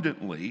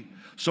abundantly,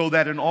 so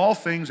that in all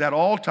things, at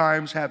all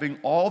times, having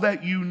all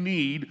that you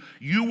need,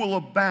 you will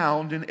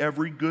abound in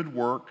every good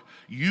work.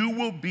 You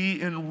will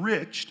be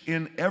enriched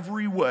in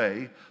every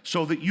way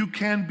so that you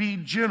can be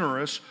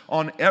generous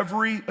on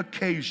every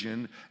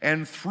occasion,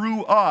 and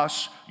through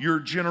us, your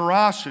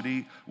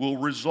generosity will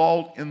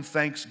result in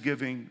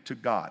thanksgiving to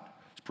God.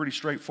 It's pretty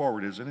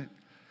straightforward, isn't it?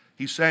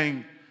 He's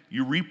saying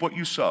you reap what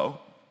you sow.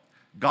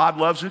 God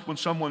loves it when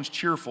someone's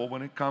cheerful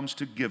when it comes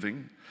to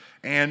giving,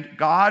 and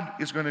God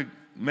is going to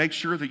make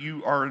sure that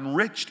you are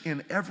enriched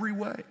in every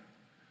way.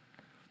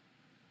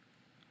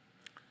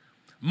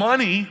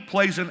 Money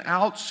plays an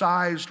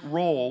outsized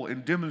role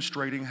in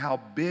demonstrating how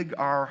big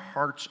our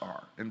hearts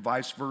are, and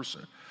vice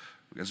versa.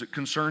 As it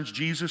concerns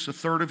Jesus, a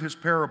third of his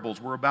parables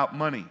were about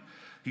money.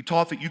 He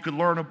taught that you could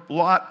learn a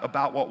lot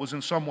about what was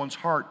in someone's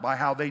heart by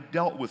how they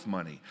dealt with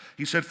money.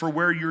 He said, for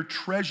where your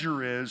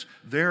treasure is,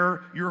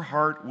 there your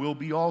heart will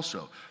be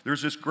also.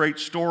 There's this great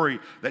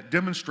story that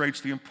demonstrates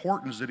the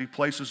importance that he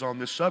places on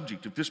this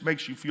subject. If this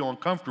makes you feel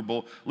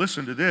uncomfortable,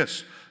 listen to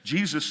this.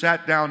 Jesus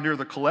sat down near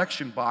the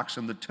collection box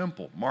in the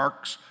temple,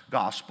 Mark's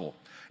gospel,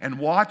 and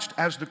watched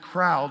as the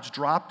crowds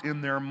dropped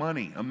in their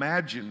money.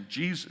 Imagine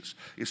Jesus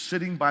is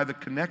sitting by the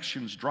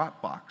connections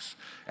drop box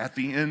at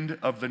the end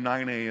of the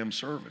 9 a.m.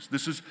 service.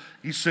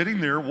 He's sitting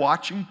there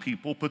watching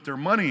people put their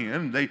money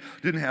in. They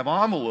didn't have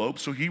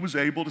envelopes, so he was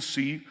able to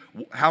see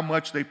how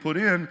much they put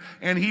in.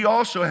 And he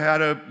also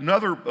had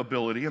another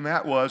ability, and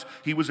that was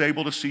he was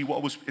able to see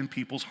what was in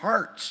people's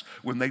hearts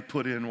when they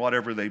put in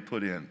whatever they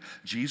put in.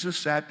 Jesus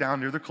sat down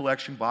near the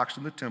collection box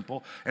in the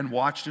temple and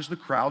watched as the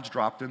crowds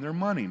dropped in their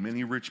money.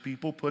 Many rich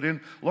people put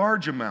in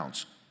large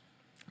amounts.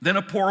 Then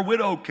a poor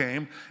widow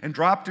came and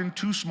dropped in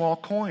 2 small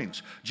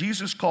coins.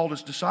 Jesus called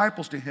his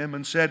disciples to him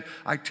and said,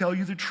 I tell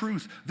you the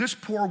truth, this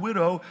poor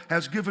widow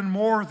has given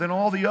more than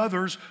all the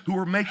others who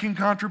were making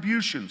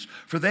contributions.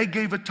 For they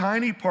gave a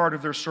tiny part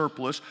of their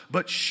surplus,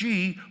 but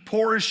she,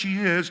 poor as she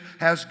is,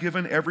 has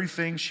given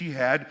everything she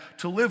had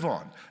to live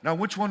on. Now,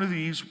 which one of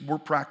these were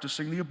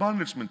practicing the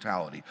abundance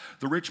mentality?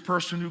 The rich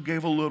person who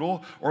gave a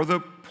little, or the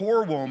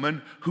poor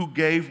woman who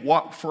gave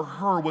what for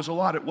her was a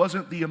lot? It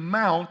wasn't the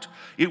amount,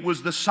 it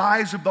was the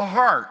size of the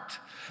heart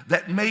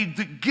that made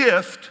the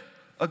gift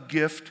a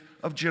gift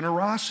of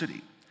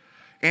generosity.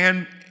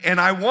 And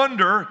I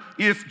wonder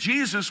if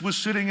Jesus was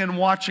sitting and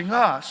watching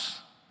us,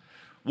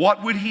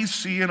 what would he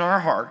see in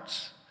our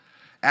hearts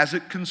as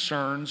it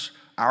concerns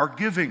our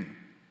giving?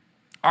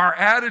 Our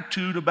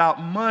attitude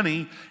about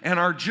money and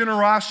our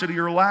generosity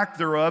or lack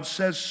thereof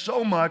says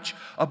so much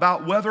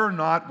about whether or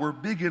not we're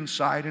big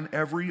inside in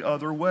every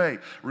other way.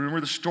 Remember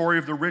the story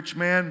of the rich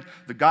man,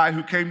 the guy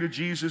who came to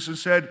Jesus and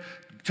said,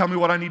 tell me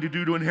what I need to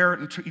do to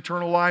inherit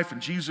eternal life.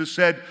 And Jesus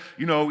said,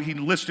 he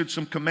listed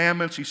some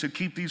commandments. He said,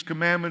 keep these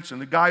commandments.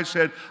 And the guy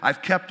said,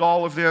 I've kept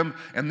all of them.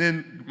 And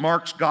then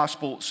Mark's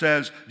gospel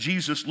says,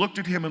 Jesus looked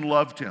at him and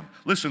loved him.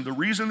 Listen, the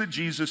reason that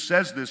Jesus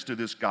says this to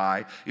this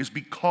guy is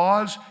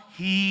because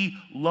he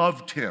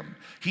loved him.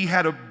 He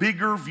had a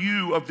bigger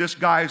view of this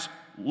guy's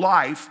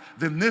life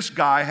than this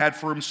guy had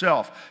for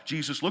himself.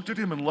 Jesus looked at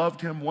him and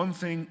loved him. One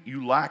thing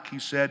you lack, he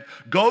said,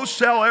 go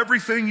sell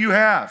everything you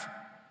have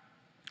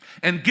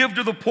and give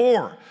to the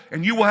poor,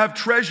 and you will have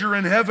treasure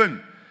in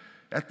heaven.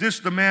 At this,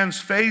 the man's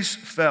face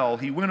fell.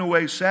 He went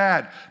away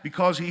sad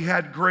because he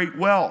had great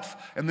wealth.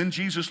 And then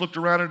Jesus looked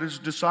around at his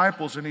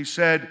disciples and he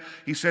said,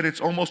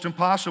 it's almost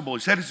impossible.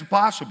 He said, it's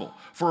impossible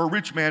for a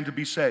rich man to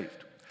be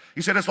saved.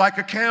 He said, it's like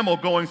a camel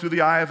going through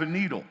the eye of a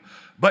needle.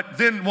 But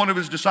then one of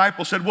his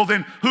disciples said, well,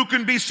 then who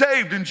can be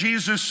saved? And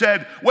Jesus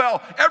said,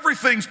 well,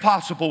 everything's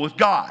possible with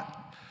God.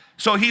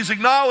 So he's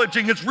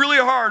acknowledging it's really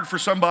hard for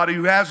somebody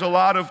who has a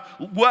lot of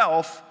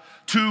wealth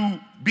to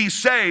be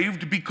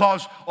saved,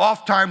 because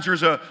oftentimes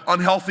there's an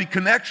unhealthy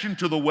connection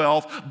to the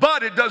wealth,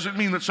 but it doesn't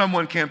mean that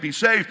someone can't be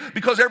saved,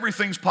 because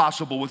everything's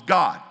possible with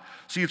God.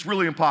 See, it's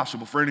really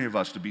impossible for any of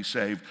us to be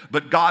saved,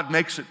 but God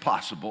makes it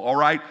possible, all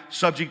right?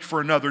 Subject for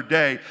another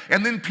day.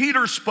 And then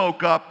Peter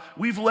spoke up,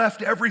 we've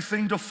left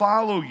everything to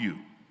follow you.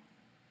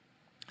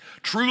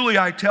 Truly,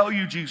 I tell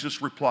you,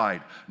 Jesus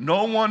replied,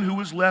 no one who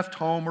has left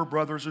home or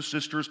brothers or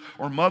sisters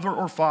or mother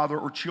or father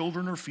or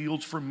children or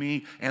fields for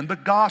me and the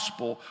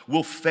gospel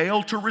will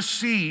fail to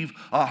receive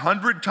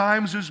 100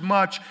 times as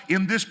much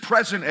in this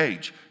present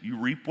age. You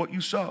reap what you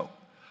sow.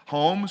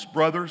 Homes,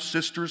 brothers,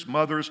 sisters,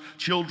 mothers,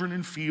 children,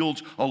 and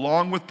fields,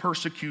 along with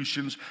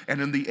persecutions,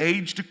 and in the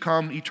age to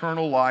come,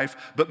 eternal life.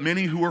 But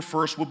many who are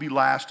first will be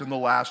last, and the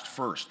last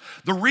first.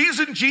 The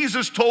reason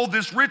Jesus told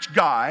this rich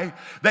guy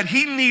that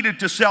he needed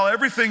to sell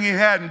everything he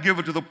had and give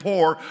it to the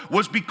poor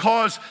was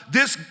because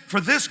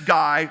for this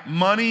guy,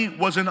 money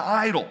was an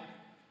idol.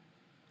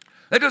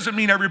 That doesn't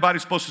mean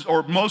everybody's supposed to,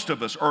 or most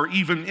of us, or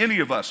even any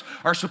of us,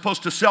 are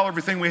supposed to sell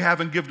everything we have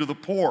and give to the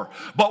poor.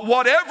 But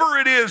whatever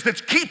it is that's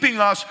keeping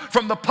us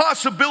from the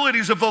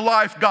possibilities of the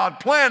life God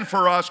planned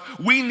for us,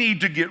 we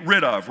need to get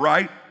rid of,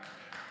 right?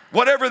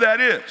 Whatever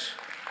that is.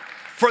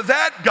 For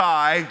that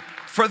guy,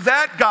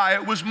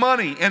 it was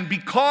money. And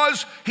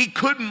because he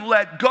couldn't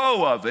let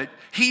go of it,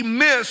 he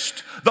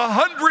missed the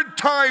 100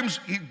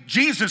 times.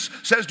 Jesus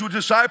says to his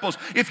disciples,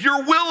 if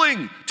you're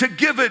willing to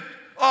give it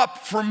up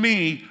for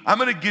me, I'm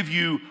going to give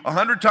you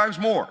 100 times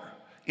more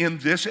in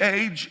this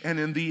age and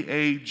in the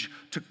age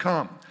to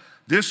come.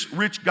 This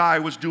rich guy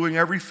was doing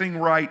everything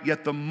right,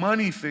 yet the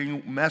money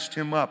thing messed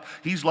him up.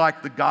 He's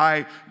like the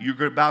guy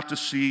you're about to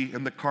see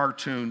in the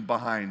cartoon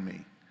behind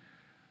me.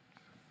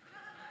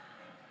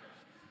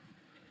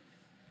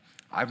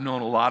 I've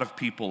known a lot of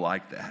people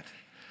like that.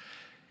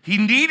 He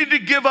needed to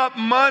give up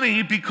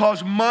money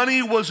because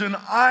money was an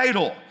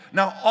idol.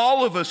 Now,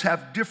 all of us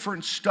have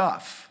different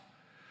stuff,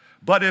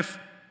 but if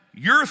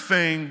your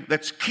thing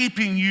that's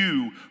keeping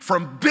you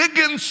from big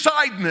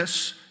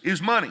insideness is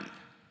money,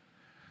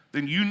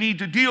 then you need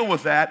to deal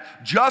with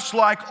that, just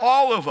like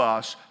all of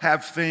us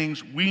have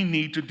things we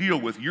need to deal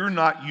with. You're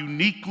not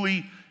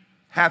uniquely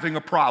having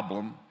a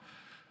problem,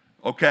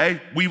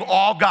 okay? We've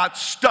all got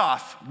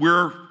stuff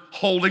we're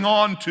holding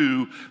on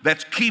to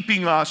that's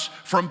keeping us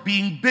from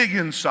being big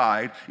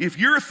inside. If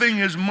your thing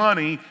is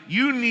money,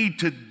 you need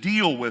to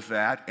deal with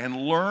that and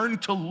learn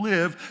to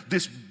live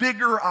this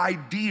bigger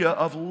idea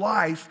of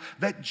life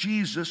that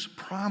Jesus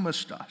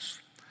promised us.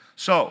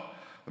 So,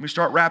 let me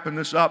start wrapping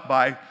this up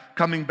by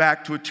coming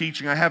back to a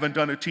teaching. I haven't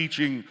done a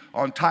teaching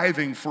on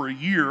tithing for a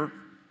year,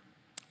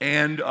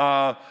 and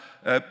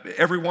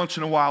every once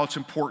in a while it's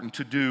important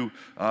to do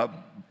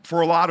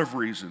for a lot of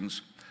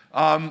reasons.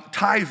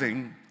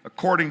 Tithing,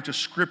 according to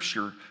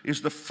Scripture,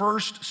 is the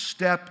first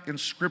step in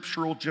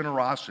scriptural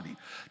generosity.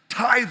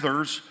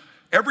 Tithers,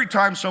 every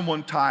time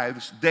someone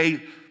tithes,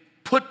 they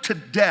put to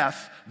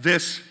death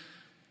this,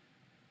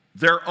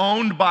 they're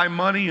owned by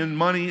money and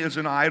money is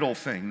an idol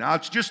thing. Now,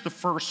 it's just the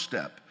first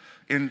step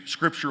in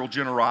scriptural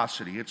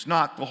generosity. It's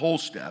not the whole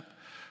step.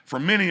 For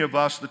many of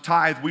us, the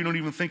tithe, we don't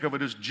even think of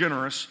it as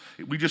generous.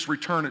 We just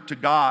return it to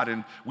God,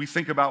 and we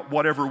think about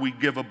whatever we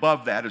give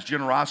above that as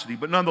generosity.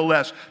 But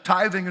nonetheless,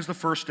 tithing is the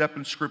first step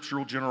in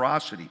scriptural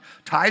generosity.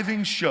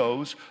 Tithing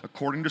shows,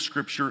 according to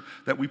Scripture,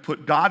 that we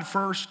put God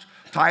first.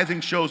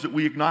 Tithing shows that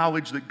we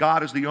acknowledge that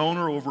God is the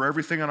owner over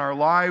everything in our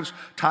lives.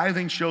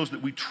 Tithing shows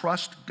that we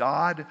trust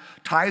God.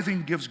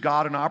 Tithing gives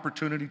God an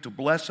opportunity to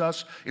bless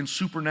us in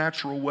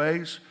supernatural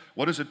ways.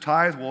 What is a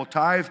tithe? Well, a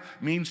tithe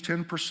means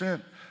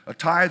 10%. A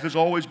tithe has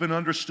always been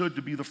understood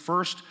to be the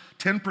first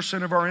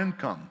 10% of our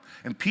income.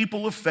 And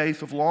people of faith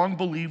have long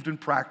believed and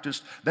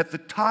practiced that the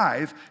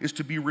tithe is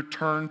to be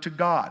returned to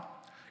God.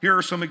 Here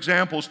are some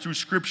examples through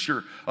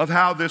Scripture of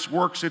how this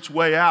works its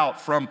way out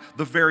from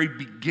the very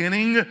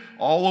beginning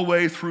all the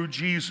way through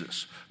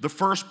Jesus. The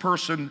first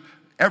person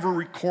ever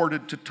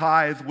recorded to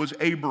tithe was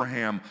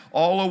Abraham,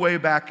 all the way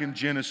back in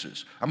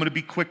Genesis. I'm going to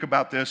be quick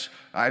about this.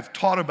 I've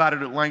taught about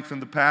it at length in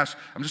the past.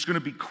 I'm just going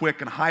to be quick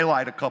and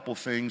highlight a couple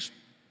things.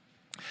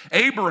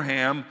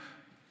 Abraham,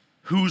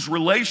 whose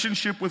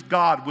relationship with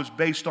God was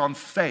based on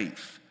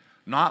faith,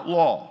 not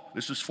law.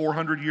 This is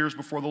 400 years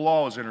before the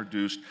law was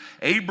introduced.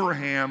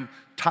 Abraham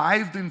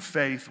tithed in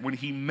faith when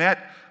he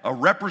met a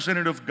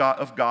representative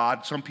of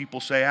God. Some people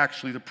say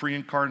actually the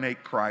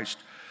pre-incarnate Christ.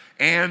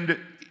 And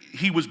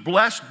he was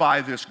blessed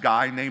by this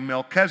guy named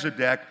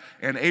Melchizedek,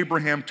 and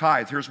Abraham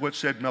tithed. Here's what it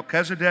said.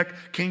 Melchizedek,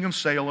 king of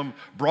Salem,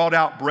 brought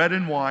out bread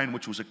and wine,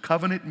 which was a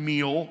covenant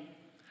meal,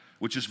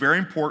 which is very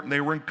important.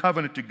 They were in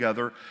covenant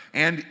together.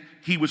 And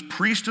he was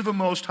priest of the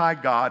Most High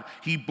God.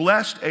 He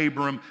blessed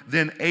Abram.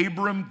 Then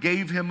Abram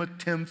gave him a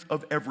tenth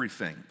of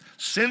everything.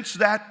 Since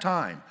that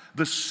time,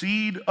 the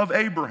seed of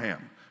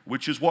Abraham,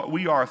 which is what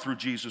we are through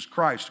Jesus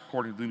Christ,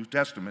 according to the New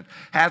Testament,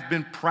 have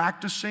been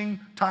practicing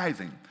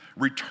tithing,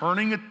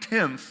 returning a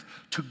tenth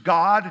to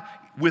God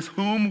with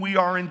whom we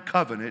are in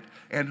covenant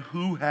and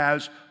who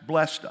has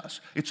blessed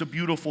us. It's a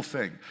beautiful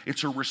thing.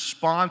 It's a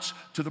response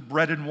to the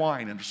bread and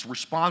wine, and it's a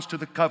response to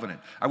the covenant.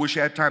 I wish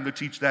I had time to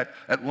teach that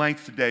at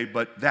length today,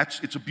 but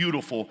it's a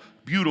beautiful,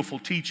 beautiful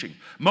teaching.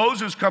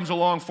 Moses comes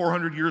along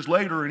 400 years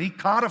later and he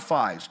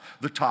codifies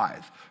the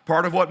tithe.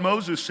 Part of what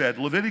Moses said,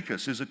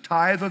 Leviticus, is a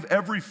tithe of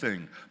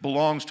everything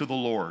belongs to the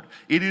Lord.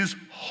 It is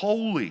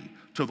holy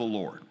to the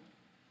Lord.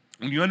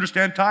 When you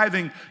understand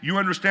tithing, you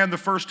understand the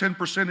first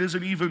 10%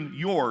 isn't even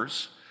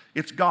yours,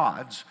 it's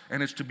God's,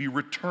 and it's to be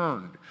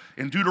returned.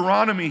 In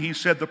Deuteronomy, he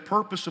said the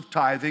purpose of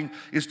tithing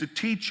is to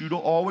teach you to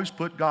always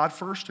put God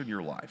first in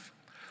your life.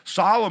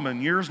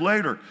 Solomon, years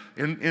later,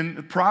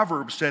 in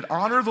Proverbs said,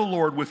 honor the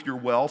Lord with your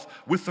wealth,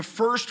 with the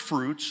first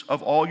fruits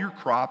of all your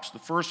crops. The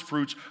first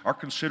fruits are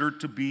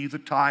considered to be the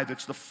tithe.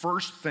 It's the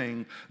first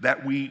thing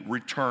that we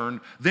return.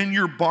 Then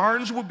your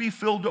barns will be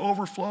filled to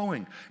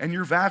overflowing, and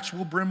your vats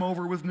will brim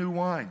over with new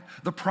wine.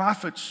 The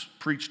prophets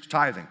preached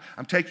tithing.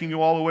 I'm taking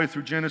you all the way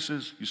through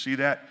Genesis. You see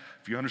that?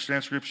 If you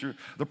understand Scripture.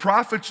 The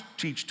prophets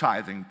teach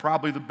tithing,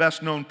 probably the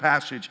best known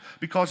passage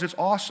because it's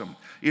awesome,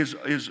 is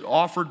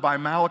offered by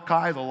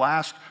Malachi, the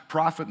last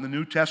prophet in the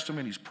New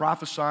Testament. He's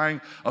prophesying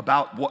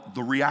about what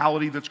the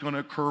reality that's going to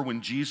occur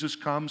when Jesus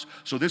comes.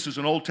 So this is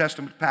an Old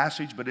Testament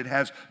passage, but it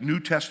has New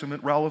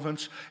Testament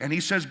relevance. And he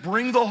says,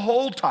 bring the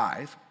whole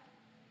tithe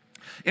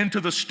into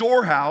the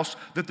storehouse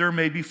that there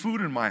may be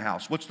food in my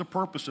house. What's the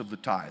purpose of the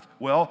tithe?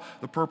 Well,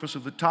 the purpose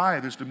of the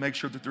tithe is to make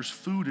sure that there's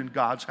food in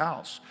God's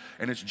house.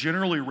 And it's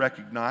generally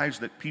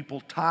recognized that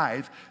people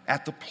tithe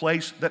at the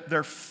place that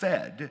they're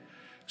fed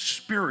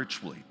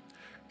spiritually.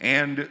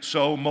 And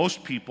so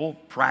most people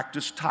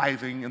practice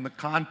tithing in the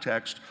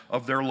context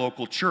of their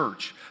local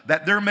church.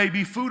 That there may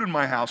be food in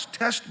my house.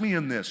 Test me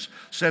in this,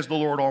 says the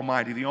Lord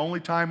Almighty. The only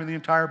time in the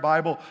entire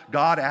Bible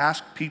God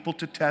asked people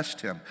to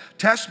test him.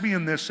 Test me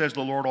in this, says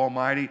the Lord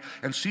Almighty,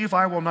 and see if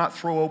I will not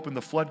throw open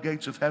the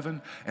floodgates of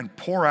heaven and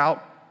pour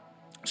out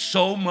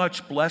so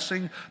much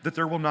blessing that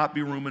there will not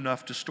be room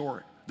enough to store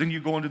it. Then you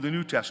go into the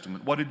New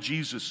Testament. What did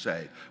Jesus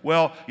say?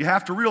 Well, you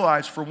have to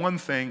realize, for one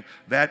thing,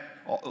 that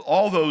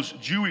all those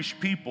Jewish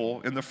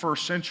people in the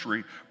first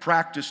century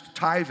practiced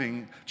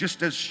tithing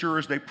just as sure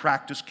as they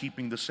practiced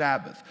keeping the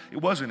Sabbath.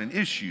 It wasn't an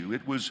issue.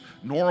 It was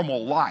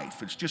normal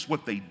life. It's just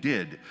what they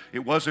did. It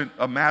wasn't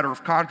a matter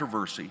of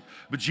controversy.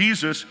 But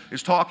Jesus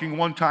is talking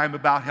one time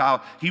about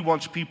how he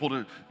wants people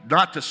to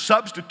not to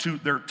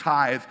substitute their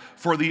tithe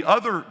for the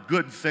other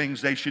good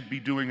things they should be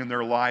doing in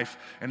their life.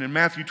 And in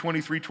Matthew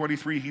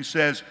 23:23, he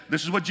says,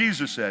 this is what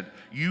Jesus said,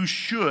 you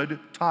should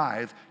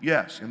tithe.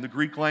 Yes, in the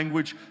Greek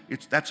language,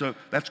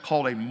 that's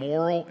called a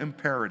moral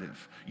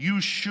imperative.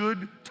 You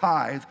should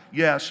tithe,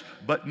 yes,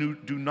 but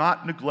do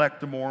not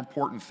neglect the more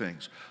important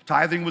things.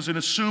 Tithing was an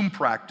assumed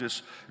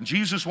practice, and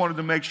Jesus wanted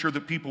to make sure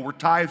that people were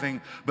tithing,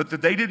 but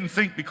that they didn't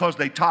think because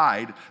they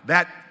tithe,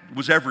 that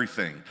was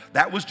everything.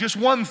 That was just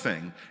one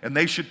thing, and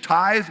they should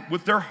tithe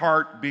with their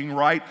heart being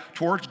right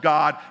towards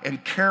God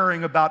and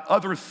caring about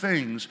other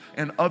things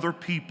and other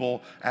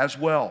people as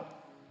well.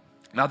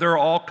 Now, there are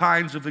all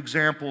kinds of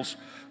examples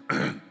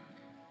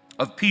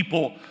of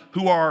people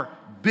who are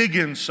big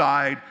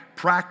inside,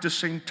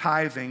 practicing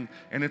tithing,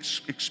 and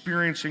it's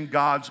experiencing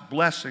God's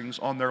blessings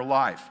on their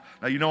life.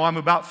 Now, you know I'm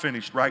about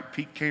finished, right?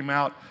 Pete came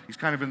out. He's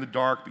kind of in the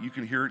dark, but you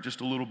can hear it just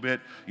a little bit.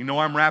 You know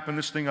I'm wrapping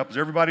this thing up. Is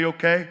everybody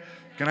okay?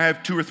 Can I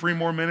have 2 or 3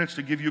 more minutes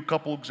to give you a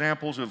couple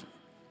examples of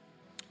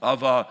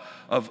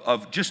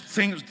just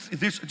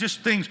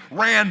things,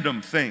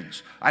 random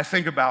things I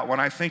think about when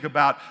I think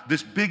about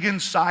this big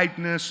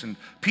insideness and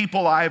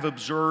people I've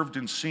observed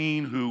and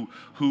seen who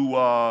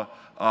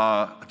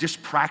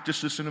just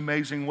practice this in an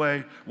amazing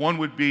way. One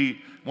would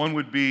be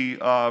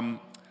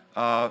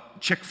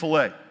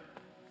Chick-fil-A.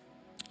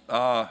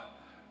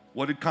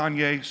 What did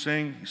Kanye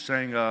sing? He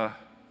sang,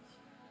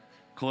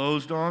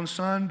 closed on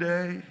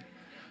Sunday,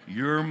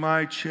 you're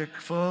my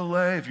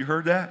Chick-fil-A. Have you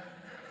heard that?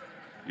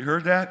 You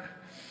heard that?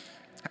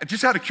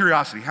 Just out of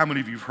curiosity, how many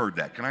of you have heard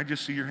that? Can I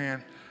just see your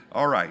hand?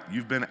 All right,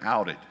 you've been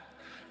outed.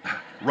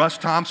 Russ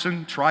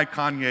Thompson, try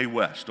Kanye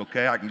West,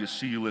 okay? I can just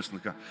see you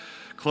listening.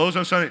 Close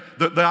on Sunday.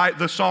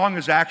 The song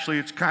is actually,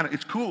 it's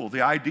cool.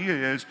 The idea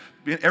is,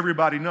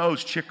 everybody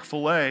knows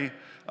Chick-fil-A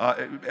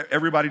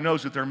Everybody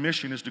knows that their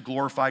mission is to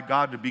glorify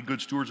God, to be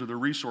good stewards of their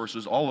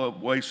resources. All the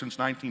way since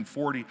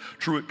 1940,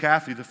 Truett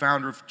Cathy, the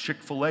founder of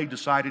Chick-fil-A,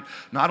 decided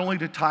not only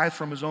to tithe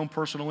from his own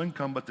personal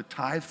income, but to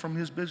tithe from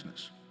his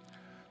business.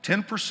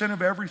 10%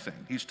 of everything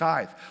he's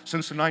tithed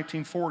since the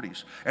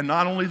 1940s. And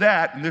not only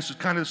that, and this is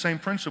kind of the same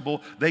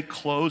principle, they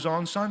close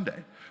on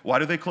Sunday. Why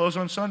do they close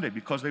on Sunday?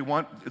 Because they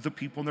want the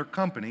people in their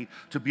company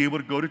to be able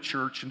to go to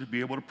church and to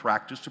be able to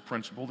practice the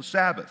principle of the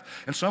Sabbath.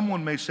 And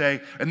someone may say,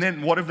 and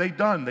then what have they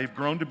done? They've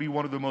grown to be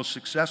one of the most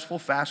successful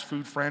fast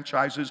food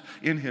franchises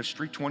in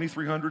history,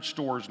 2,300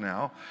 stores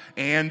now,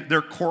 and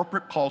their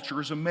corporate culture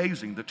is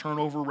amazing. The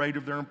turnover rate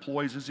of their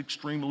employees is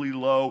extremely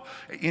low.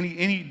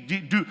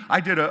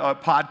 I did a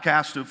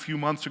podcast a few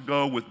months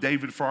ago with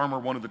David Farmer,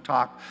 one of the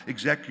top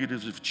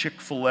executives of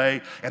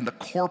Chick-fil-A, and the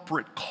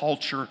corporate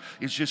culture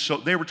is just so,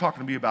 they were talking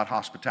to me about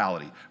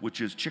hospitality, which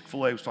is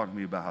Chick-fil-A was talking to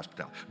me about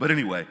hospitality. But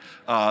anyway,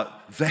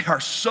 they are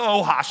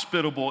so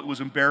hospitable, it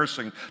was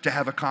embarrassing to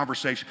have a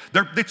conversation.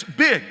 It's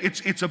big.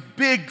 It's a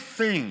big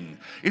thing.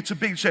 It's a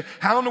big thing.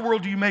 How in the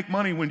world do you make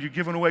money when you're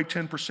giving away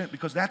 10%?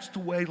 Because that's the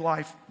way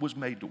life was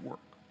made to work.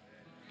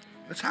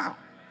 That's how.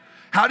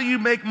 How do you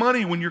make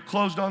money when you're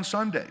closed on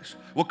Sundays?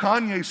 Well,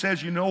 Kanye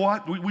says, you know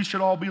what? We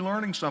should all be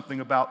learning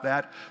something about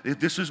that.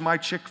 This is my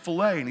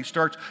Chick-fil-A. And he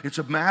starts, it's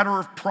a matter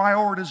of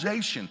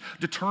prioritization,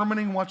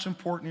 determining what's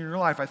important in your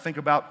life. I think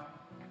about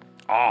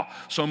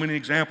so many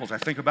examples. I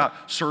think about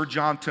Sir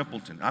John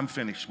Templeton. I'm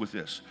finished with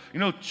this. You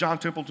know, John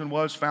Templeton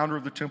was founder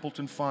of the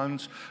Templeton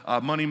Funds.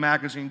 Money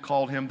Magazine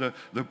called him the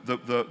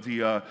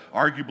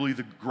arguably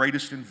the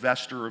greatest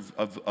investor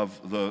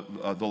of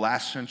the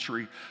last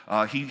century.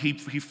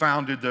 He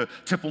founded the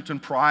Templeton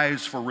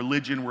Prize for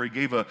Religion, where he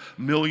gave £1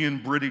 million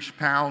British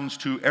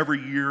to every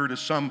year to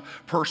some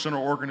person or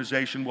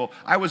organization. Well,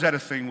 I was at a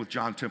thing with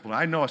John Templeton.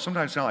 I know I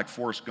sometimes sound like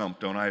Forrest Gump,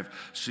 don't I?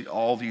 See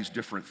all these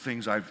different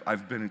things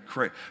I've been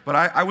in.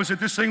 But I was at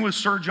this thing with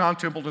Sir John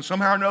Templeton.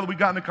 Somehow or another, we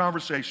got in a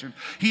conversation.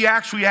 He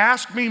actually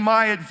asked me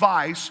my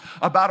advice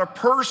about a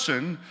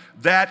person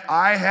that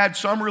I had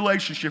some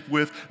relationship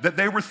with that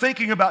they were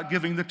thinking about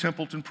giving the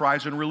Templeton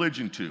Prize in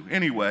Religion to.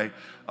 Anyway,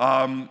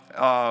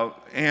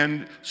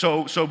 and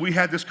so we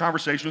had this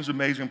conversation. It was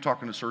amazing. I'm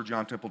talking to Sir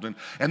John Templeton.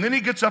 And then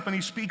he gets up and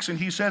he speaks and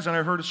he says, and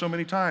I heard it so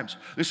many times,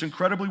 this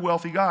incredibly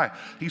wealthy guy,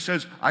 he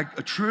says, I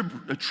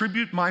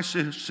attribute my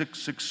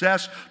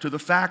success to the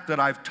fact that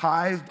I've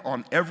tithed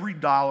on every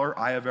dollar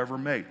I have ever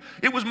made.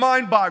 It was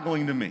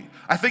mind-boggling to me.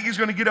 I think he's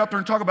going to get up there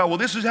and talk about, well,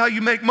 this is how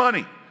you make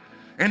money.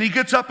 And he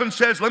gets up and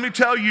says, let me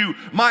tell you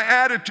my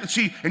attitude.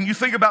 See, and you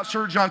think about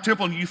Sir John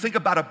Templeton, you think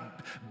about a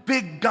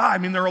big guy. I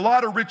mean, there are a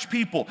lot of rich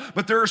people,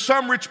 but there are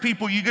some rich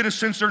people you get a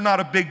sense they're not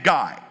a big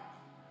guy.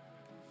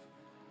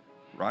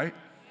 Right?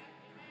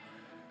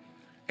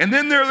 And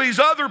then there are these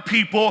other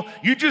people,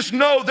 you just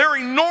know they're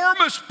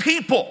enormous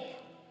people.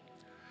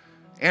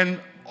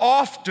 And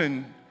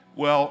often,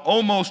 well,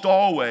 almost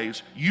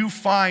always, you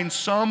find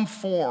some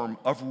form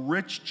of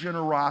rich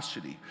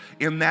generosity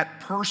in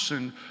that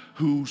person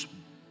who's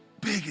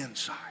big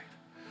inside.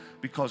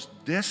 Because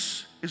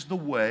this is the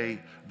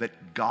way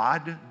that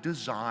God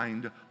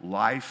designed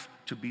life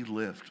to be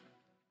lived.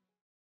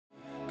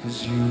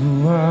 'Cause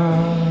you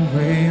are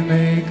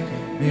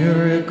waymaker,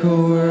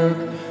 miracle work,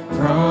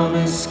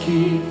 promise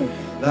keep,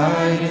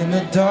 light in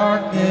the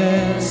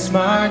darkness,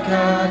 my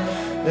God,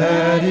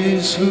 that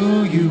is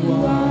who you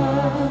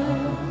are.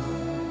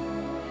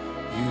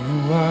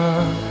 You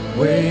are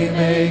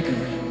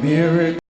waymaker, miracle